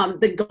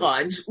 the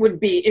gods would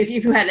be, if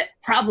you had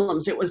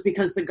problems, it was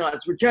because the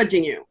gods were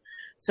judging you.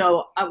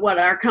 So what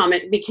our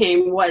comment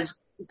became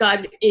was,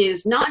 God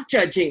is not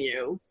judging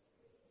you.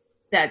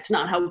 That's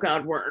not how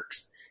God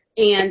works.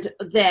 And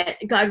that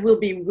God will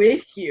be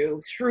with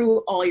you through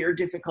all your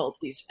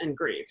difficulties and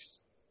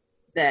griefs.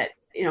 That,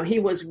 he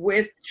was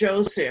with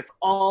Joseph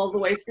all the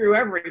way through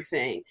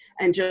everything,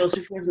 and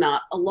Joseph was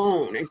not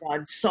alone, and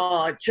God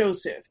saw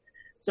Joseph.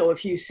 So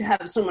if you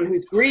have someone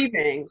who's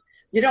grieving,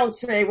 you don't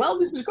say, well,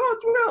 this is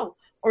God's will.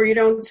 Or you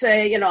don't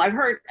say, I've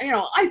heard,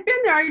 I've been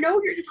there, I know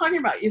what you're talking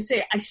about. You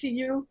say, I see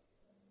you,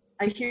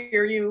 I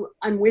hear you,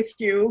 I'm with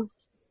you,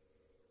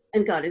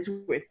 and God is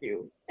with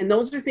you. And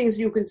those are things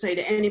you can say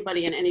to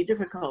anybody in any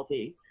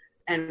difficulty,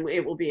 and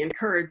it will be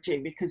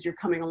encouraging because you're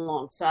coming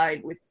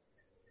alongside with,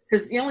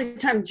 because the only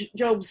time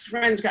Job's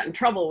friends got in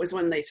trouble was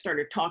when they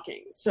started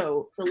talking.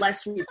 So the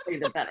less we say,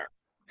 the better.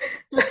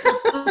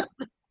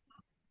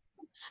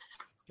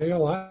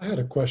 Gail, I had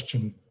a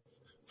question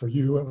for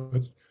you.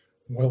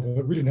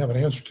 We didn't have an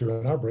answer to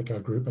in our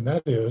breakout group, and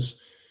that is,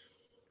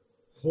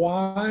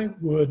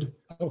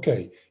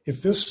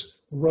 if this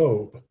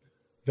robe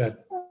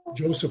that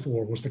Joseph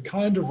wore was the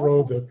kind of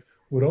robe that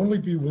would only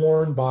be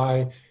worn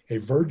by a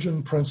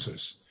virgin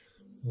princess,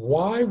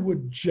 why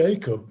would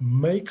Jacob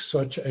make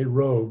such a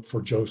robe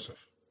for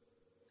Joseph?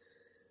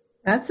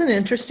 That's an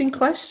interesting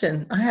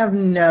question. I have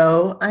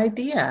no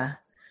idea.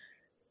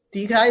 Do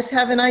you guys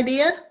have an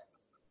idea?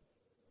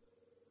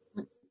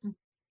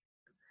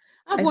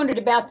 I've wondered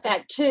about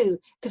that too,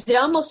 because it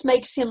almost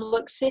makes him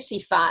look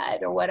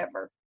sissified or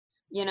whatever,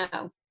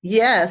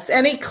 Yes,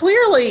 and he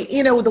clearly,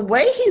 the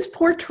way he's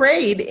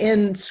portrayed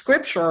in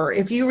Scripture,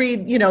 if you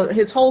read,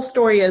 his whole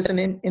story as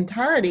an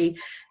entirety,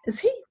 is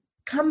he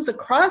comes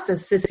across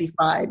as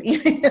sissified.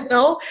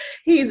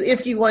 He's,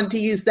 if you want to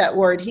use that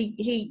word,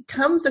 he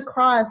comes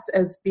across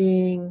as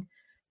being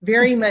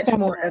very much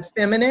more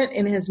effeminate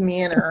in his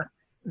manner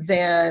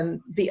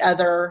than the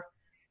other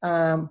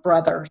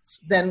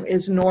brothers, than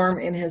is norm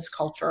in his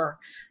culture.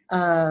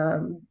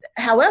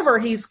 However,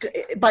 he's,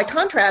 by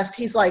contrast,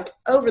 he's like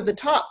over the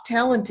top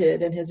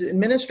talented, and his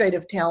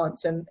administrative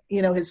talents and,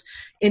 his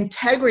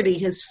integrity,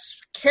 his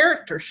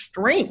character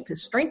strength,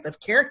 his strength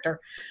of character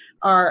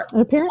are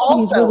apparently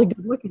also, he's really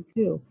good looking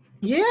too.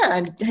 Yeah,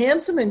 and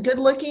handsome and good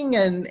looking,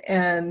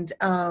 and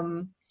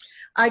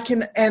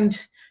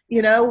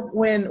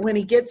when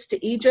he gets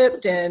to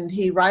Egypt and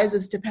he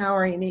rises to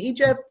power in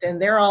Egypt,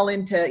 and they're all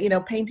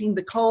into, painting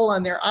the coal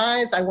on their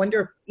eyes. I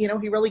wonder if,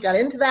 he really got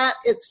into that.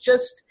 It's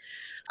just,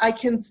 I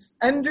can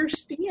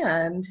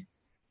understand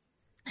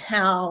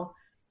how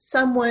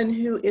someone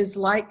who is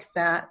like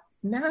that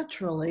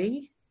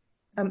naturally,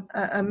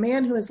 a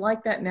man who is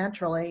like that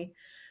naturally,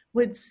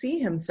 would see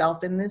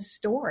himself in this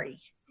story.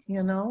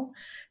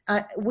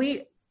 I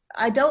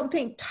don't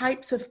think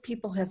types of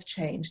people have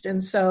changed.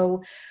 And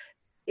so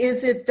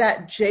is it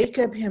that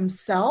Jacob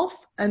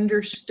himself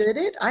understood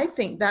it? I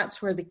think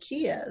that's where the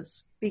key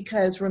is,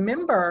 because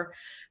remember,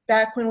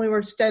 back when we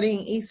were studying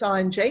Esau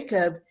and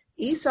Jacob,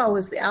 Esau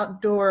was the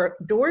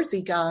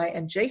outdoorsy guy,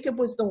 and Jacob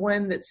was the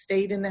one that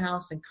stayed in the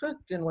house and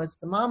cooked and was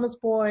the mama's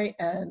boy.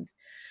 And,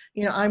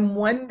 I'm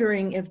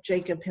wondering if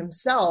Jacob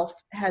himself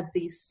had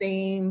these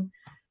same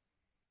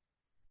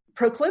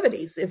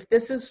proclivities, if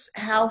this is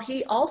how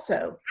he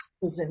also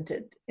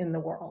presented in the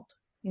world,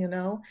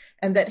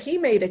 and that he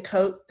made a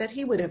coat that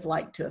he would have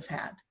liked to have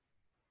had.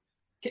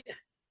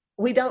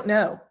 We don't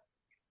know.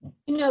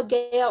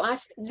 Gail,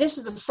 this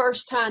is the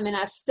first time, and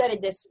I've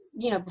studied this,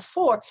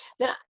 before,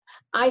 that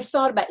I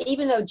thought about,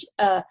 even though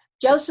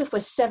Joseph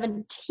was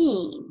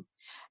 17,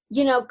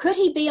 could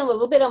he be a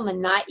little bit on the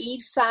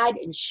naive side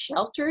and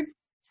sheltered?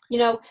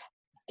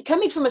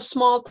 Coming from a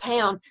small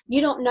town,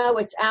 you don't know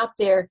what's out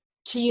there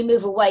till you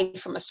move away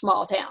from a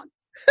small town.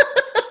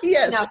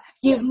 Yes.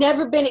 You've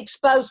never been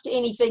exposed to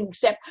anything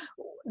except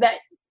that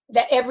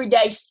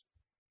everyday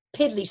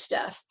piddly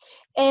stuff.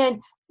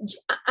 And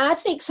I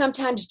think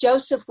sometimes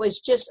Joseph was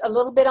just a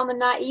little bit on the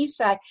naive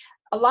side.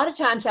 A lot of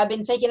times I've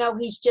been thinking,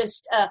 he's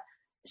just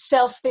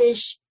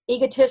selfish,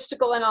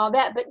 egotistical and all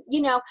that. But,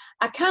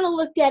 I kind of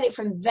looked at it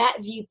from that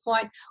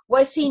viewpoint.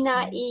 Was he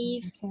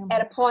naive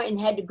at a point and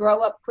had to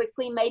grow up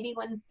quickly, maybe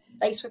when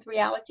faced with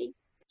reality?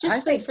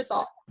 Just food for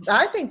thought.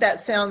 I think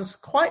that sounds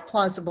quite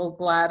plausible,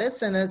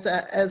 Gladys, and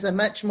as a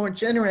much more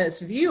generous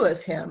view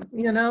of him,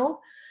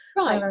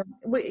 Right.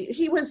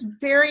 He was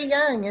very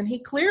young, and he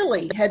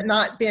clearly had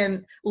not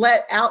been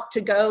let out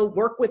to go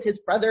work with his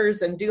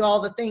brothers and do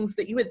all the things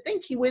that you would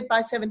think he would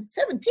by 17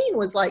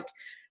 was like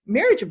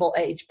marriageable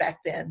age back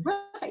then.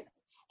 Right.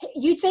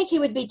 You'd think he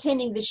would be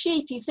tending the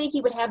sheep. You think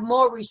he would have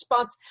more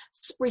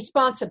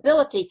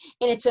responsibility.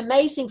 And it's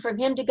amazing for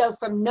him to go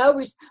from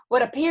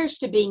what appears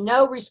to be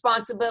no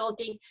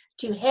responsibility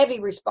to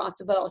heavy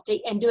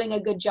responsibility and doing a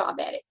good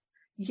job at it.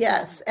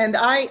 Yes, and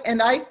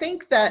I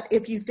think that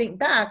if you think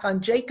back on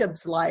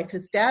Jacob's life,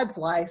 his dad's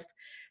life,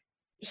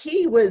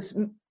 he was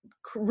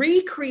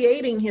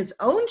recreating his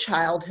own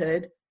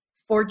childhood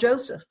for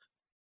Joseph.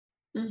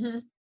 Mm-hmm.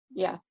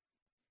 Yeah.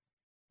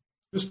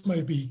 This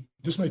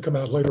may come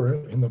out later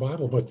in the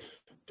Bible, but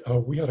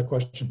we had a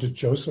question: did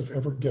Joseph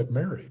ever get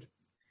married?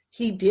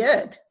 He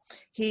did.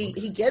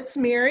 He gets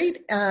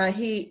married.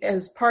 He,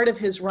 as part of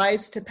his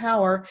rise to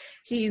power,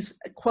 he's,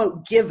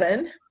 quote,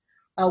 given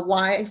a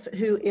wife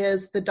who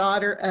is the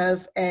daughter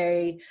of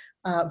a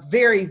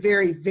very,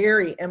 very,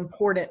 very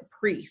important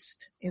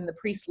priest in the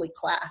priestly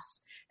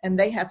class. And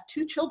they have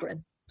 2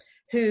 children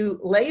who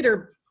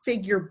later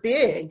figure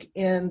big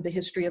in the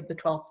history of the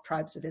 12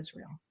 tribes of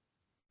Israel.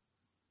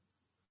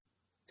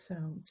 So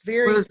it's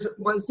very...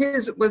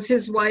 Was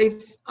his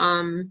wife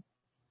an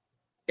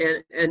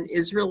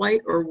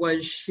Israelite, or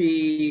was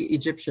she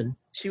Egyptian?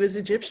 She was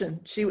Egyptian.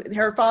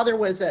 Her father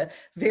was a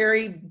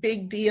very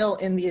big deal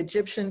in the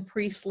Egyptian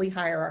priestly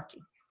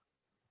hierarchy.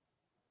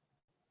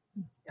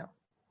 Yeah.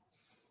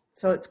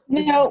 So it's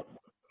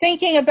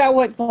thinking about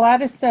what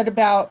Gladys said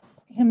about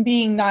him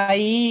being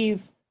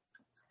naive,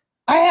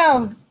 I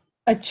have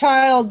a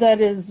child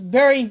that is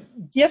very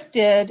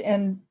gifted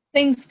and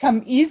things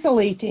come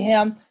easily to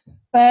him,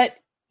 but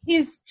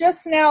he's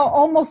just now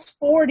almost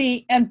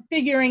 40 and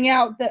figuring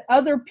out that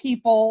other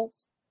people's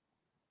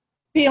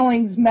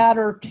feelings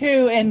matter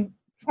too, and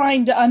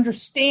trying to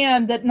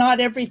understand that not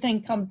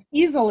everything comes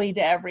easily to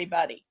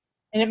everybody.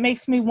 And it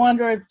makes me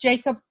wonder if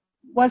Jacob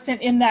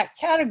wasn't in that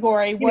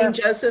category. You mean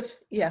Joseph?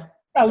 Yeah.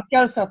 Oh,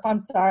 Joseph,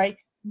 I'm sorry.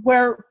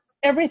 Where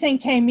everything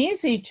came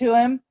easy to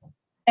him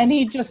and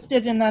he just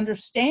didn't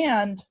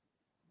understand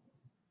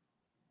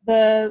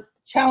the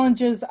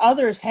challenges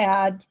others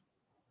had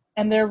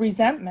and their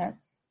resentments.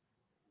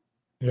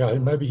 Yeah,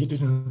 and maybe he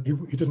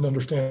didn't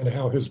understand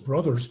how his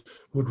brothers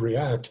would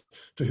react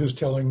to his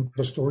telling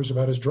the stories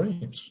about his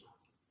dreams.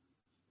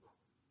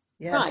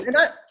 Yes,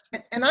 right.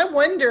 And I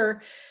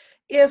wonder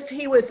if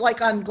he was,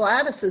 like on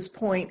Gladys's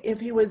point, if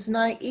he was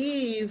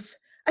naive.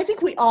 I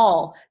think we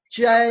all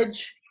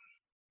judge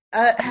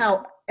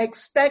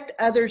expect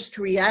others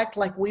to react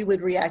like we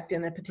would react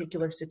in a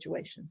particular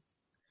situation.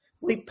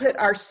 We put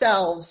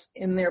ourselves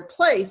in their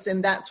place,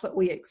 and that's what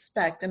we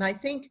expect. And I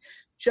think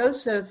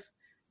Joseph,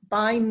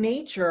 by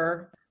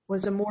nature,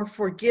 was a more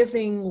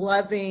forgiving,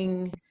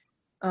 loving,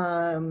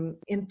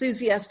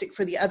 enthusiastic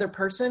for the other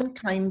person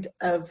kind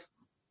of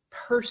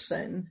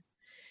person.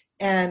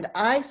 And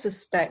I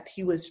suspect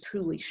he was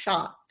truly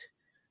shocked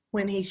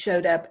when he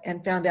showed up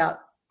and found out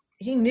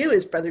he knew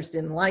his brothers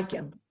didn't like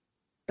him,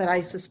 but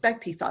I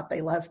suspect he thought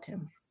they loved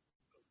him.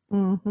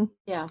 Mm-hmm.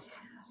 Yeah.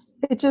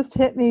 It just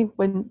hit me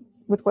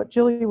with what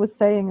Julie was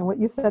saying and what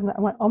you said, and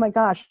I went, oh my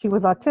gosh, he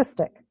was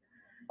autistic.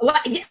 Well,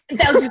 yeah,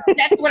 that's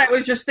what I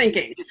was just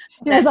thinking.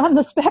 He was on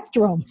the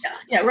spectrum.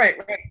 Yeah, right.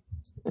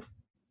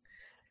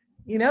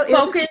 You know,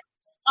 focus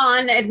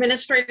on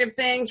administrative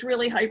things,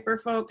 really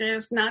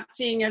hyper-focused, not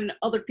seeing in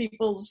other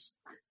people's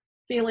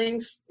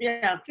feelings.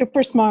 Yeah.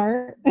 Super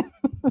smart.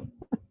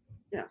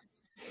 Yeah.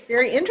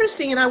 Very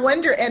interesting. And I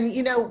wonder, and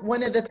you know,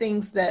 one of the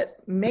things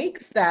that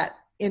makes that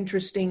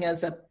interesting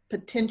as a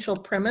potential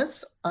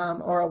premise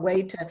or a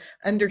way to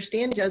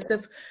understand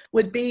Joseph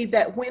would be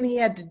that when he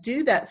had to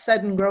do that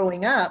sudden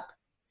growing up,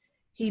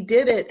 he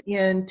did it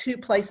in 2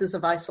 places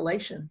of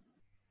isolation.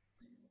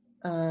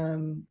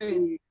 Wow.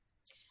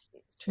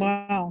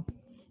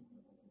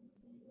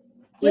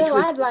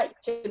 I'd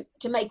like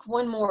to make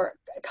one more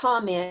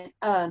comment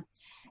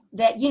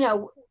that, you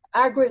know,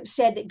 our group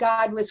said that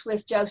God was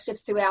with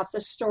Joseph throughout the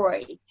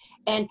story.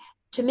 And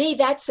to me,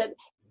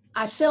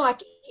 I feel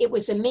like it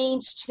was a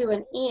means to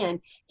an end.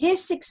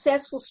 His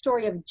successful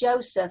story of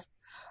Joseph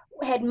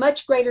had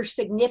much greater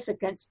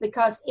significance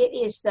because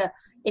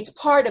it's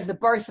part of the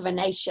birth of a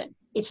nation.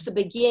 It's the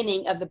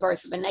beginning of the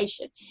birth of a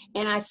nation.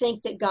 And I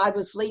think that God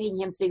was leading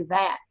him through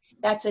that.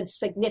 That's a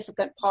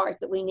significant part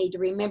that we need to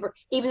remember.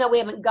 Even though we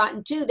haven't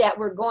gotten to that,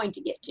 we're going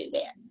to get to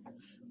that.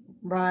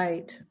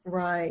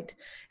 Right.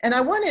 And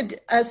I wanted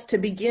us to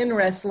begin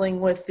wrestling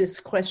with this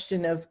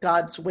question of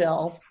God's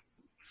will,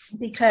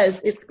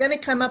 because it's going to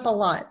come up a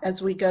lot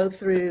as we go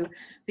through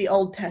the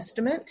Old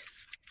Testament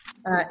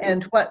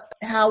and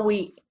how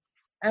we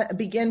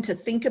begin to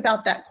think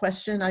about that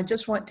question. I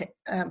just want to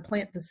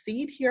plant the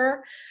seed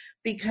here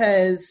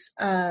because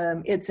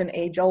it's an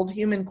age-old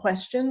human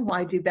question.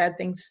 Why do bad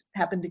things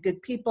happen to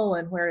good people,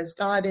 and where is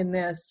God in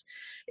this?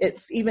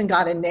 It's even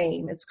got a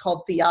name. It's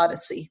called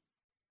theodicy.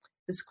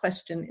 This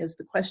question is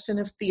the question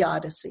of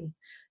theodicy,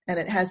 and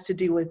it has to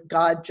do with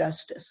God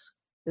justice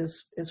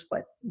is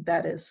what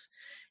that is.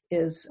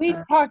 We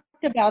talked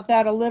about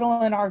that a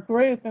little in our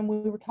group, and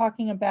we were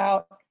talking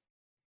about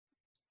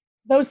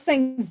those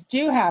things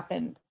do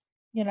happen.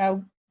 You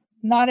know,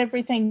 not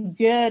everything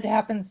good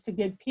happens to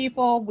good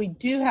people. We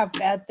do have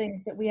bad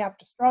things that we have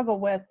to struggle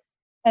with,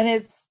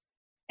 and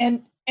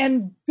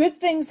and good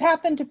things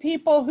happen to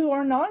people who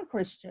are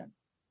non-Christian,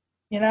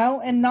 you know,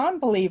 and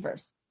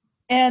non-believers.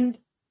 And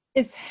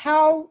it's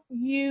how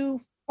you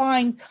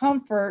find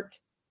comfort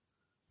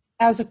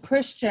as a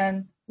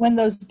Christian when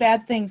those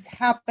bad things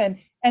happen.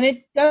 And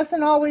it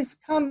doesn't always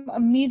come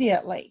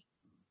immediately.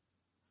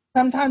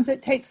 Sometimes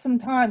it takes some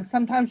time.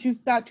 Sometimes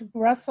you've got to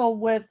wrestle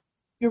with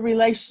your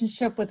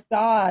relationship with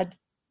God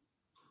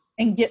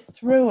and get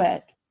through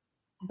it.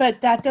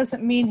 But that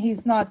doesn't mean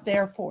he's not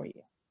there for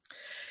you.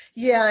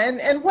 Yeah,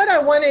 and what I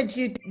wanted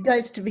you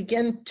guys to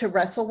begin to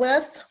wrestle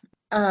with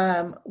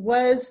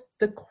was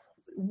the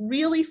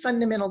really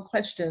fundamental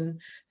question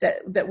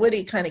that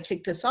Woody kind of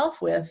kicked us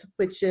off with,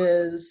 which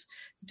is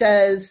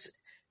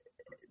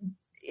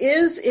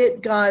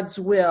it God's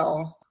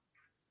will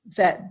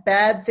that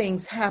bad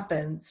things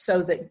happen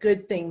so that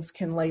good things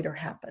can later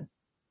happen?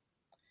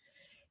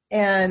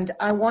 And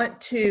I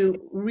want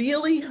to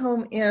really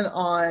home in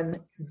on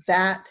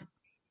that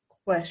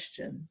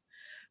question,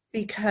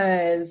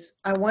 because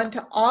I want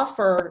to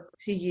offer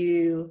to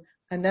you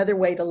another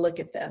way to look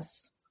at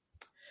this.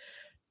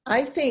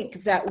 I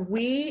think that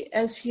we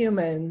as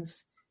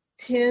humans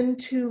tend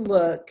to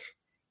look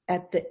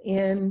at the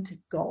end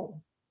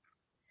goal,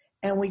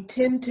 and we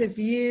tend to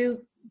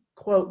view,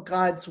 quote,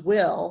 God's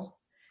will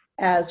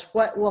as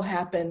what will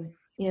happen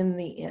in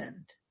the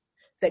end.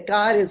 That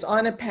God is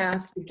on a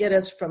path to get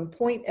us from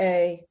point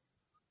A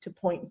to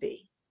point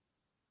B.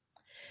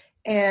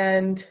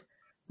 And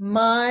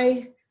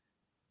my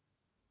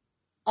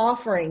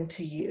offering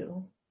to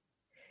you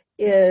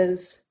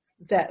is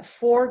that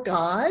for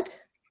God,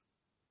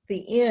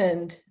 the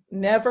end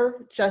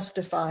never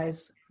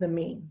justifies the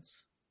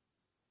means.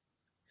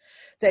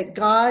 That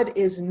God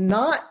is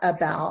not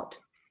about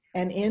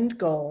an end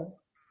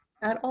goal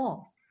at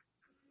all.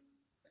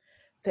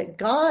 That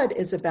God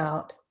is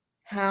about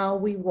how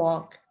we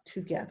walk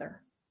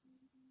together.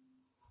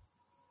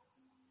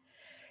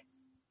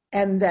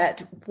 And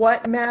that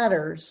what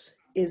matters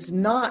is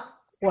not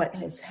what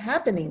is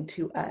happening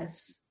to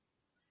us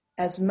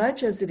as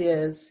much as it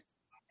is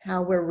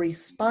how we're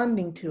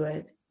responding to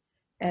it,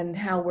 and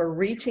how we're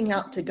reaching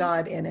out to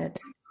God in it,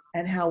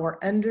 and how we're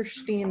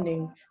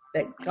understanding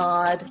that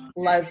God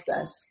loves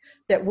us,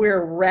 that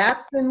we're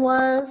wrapped in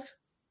love,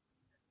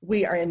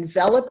 we are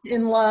enveloped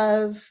in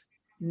love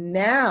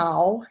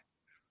now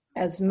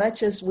as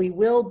much as we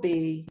will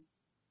be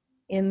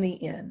in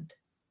the end.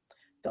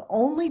 The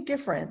only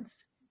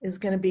difference is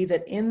going to be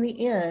that in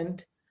the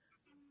end,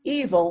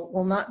 evil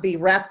will not be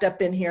wrapped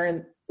up in here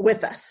and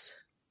with us,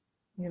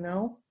 you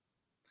know?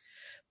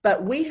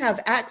 But we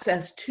have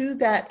access to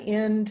that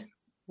end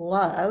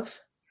love,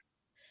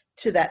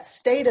 to that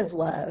state of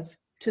love,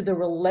 to the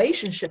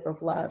relationship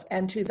of love,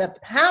 and to the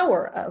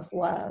power of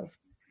love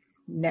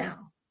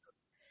now.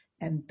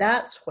 And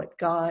that's what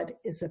God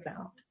is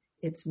about.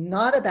 It's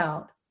not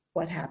about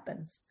what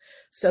happens.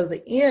 So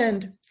the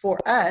end for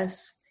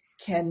us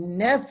can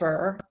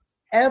never,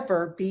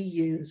 ever be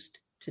used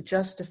to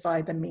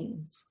justify the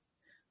means.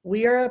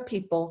 We are a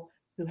people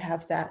who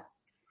have that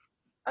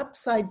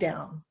upside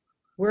down.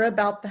 We're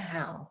about the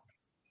how,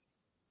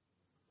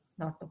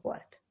 not the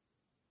what.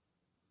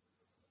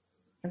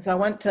 And so I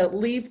want to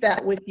leave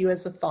that with you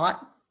as a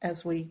thought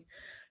as we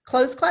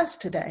close class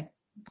today.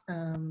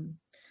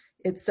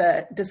 It's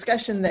a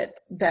discussion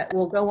that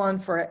will go on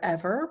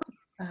forever,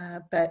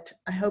 but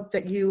I hope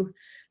that you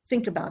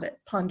think about it,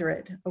 ponder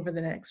it over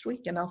the next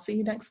week, and I'll see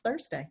you next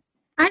Thursday.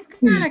 I've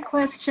got a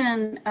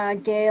question,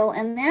 Gail,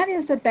 and that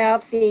is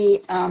about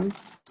the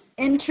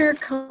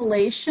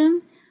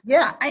intercalation.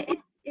 Yeah.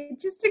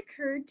 It just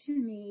occurred to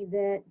me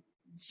that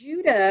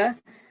Judah,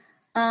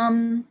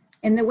 and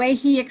the way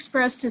he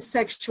expressed his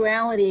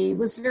sexuality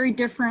was very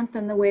different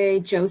than the way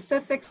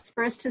Joseph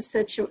expressed his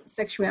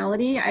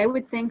sexuality. I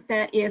would think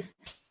that if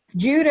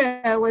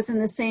Judah was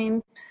in the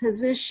same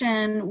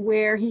position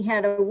where he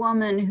had a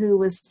woman who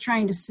was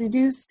trying to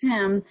seduce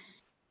him,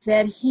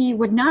 that he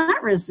would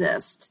not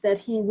resist, that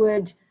he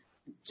would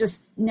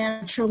just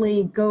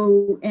naturally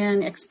go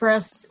and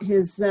express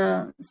his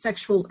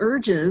sexual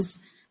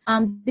urges,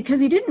 because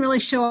he didn't really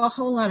show a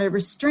whole lot of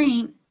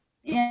restraint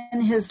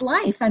in his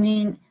life. I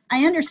mean,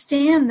 I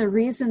understand the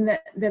reason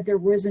that there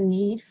was a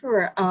need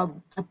for a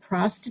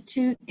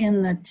prostitute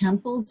in the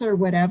temples or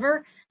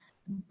whatever,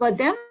 but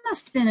that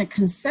must have been a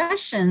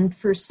concession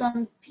for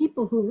some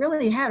people who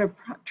really had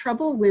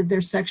trouble with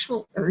their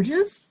sexual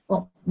urges.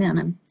 Well, men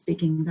I'm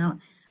speaking about.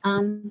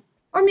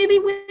 Or maybe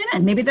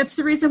women. Maybe that's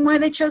the reason why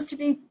they chose to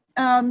be,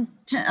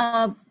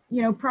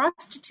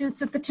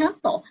 prostitutes at the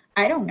temple.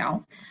 I don't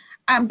know.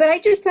 But I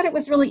just thought it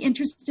was really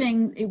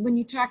interesting when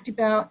you talked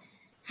about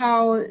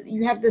how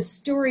you have this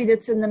story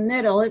that's in the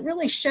middle. It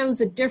really shows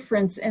a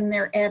difference in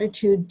their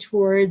attitude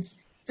towards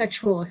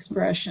sexual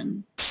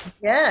expression.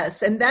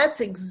 Yes, and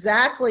that's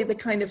exactly the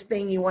kind of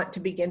thing you want to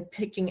begin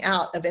picking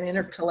out of an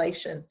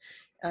intercalation,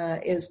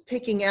 is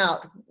picking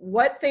out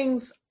what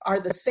things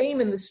are the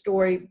same in the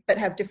story but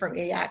have different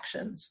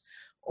reactions.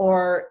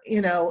 Or,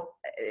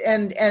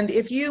 and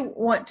if you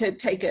want to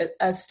take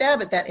a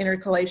stab at that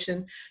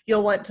intercalation,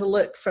 you'll want to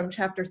look from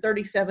chapter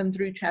 37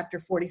 through chapter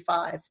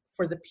 45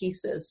 for the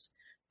pieces,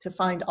 to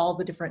find all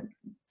the different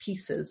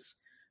pieces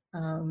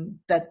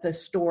that the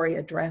story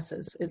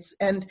addresses.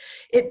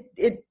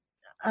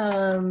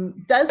 an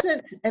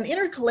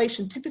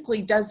intercalation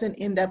typically doesn't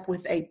end up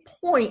with a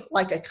point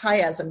like a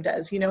chiasm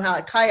does. You know how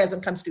a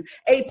chiasm comes to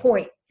a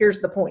point,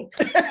 here's the point.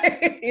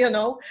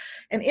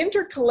 An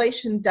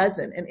intercalation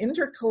doesn't. An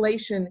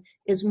intercalation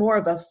is more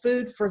of a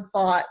food for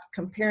thought,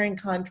 comparing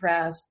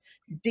contrast,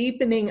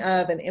 deepening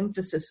of and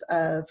emphasis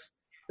of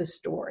the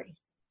story.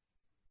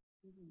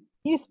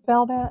 Can you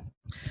spell that?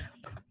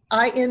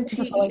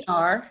 INTER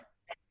INTER.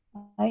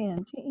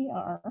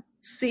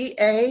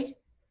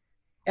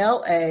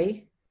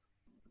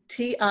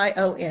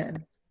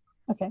 CALATION.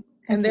 Okay.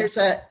 And there's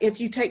if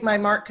you take my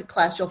Mark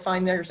class, you'll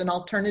find there's an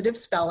alternative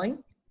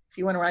spelling. If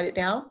you want to write it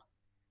down,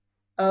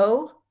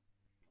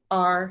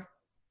 OREO.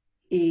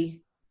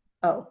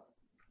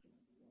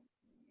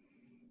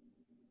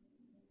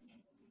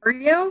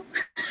 Oreo?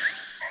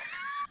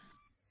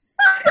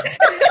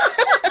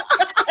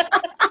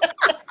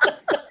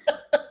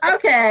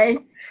 Okay.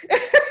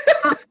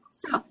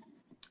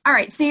 All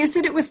right. So you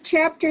said it was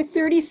chapter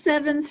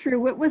 37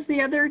 through, what was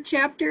the other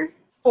chapter?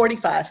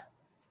 45.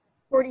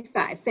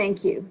 45.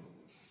 Thank you.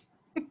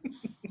 Okay.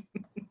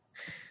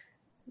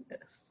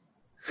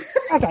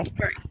 All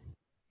right.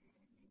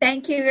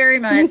 Thank you very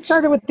much. You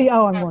started with the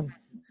O. I'm going,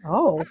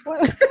 oh.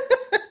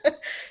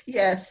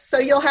 Yes. So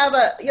you'll have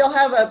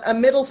a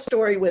middle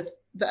story with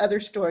the other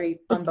story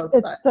on both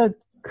sides. It's the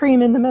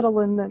cream in the middle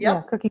and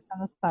the cookies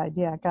on the side.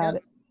 Yeah, got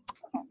it.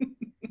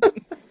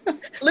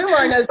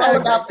 Lumar knows all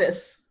about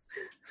this.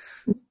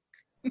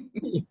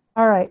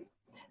 All right.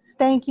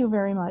 Thank you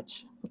very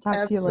much. We'll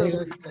talk to you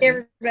later.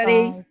 Hey,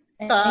 everybody.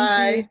 Bye.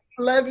 Bye.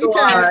 Love you,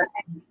 Bye.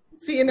 Tony.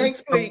 See you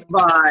next week.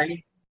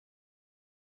 Bye.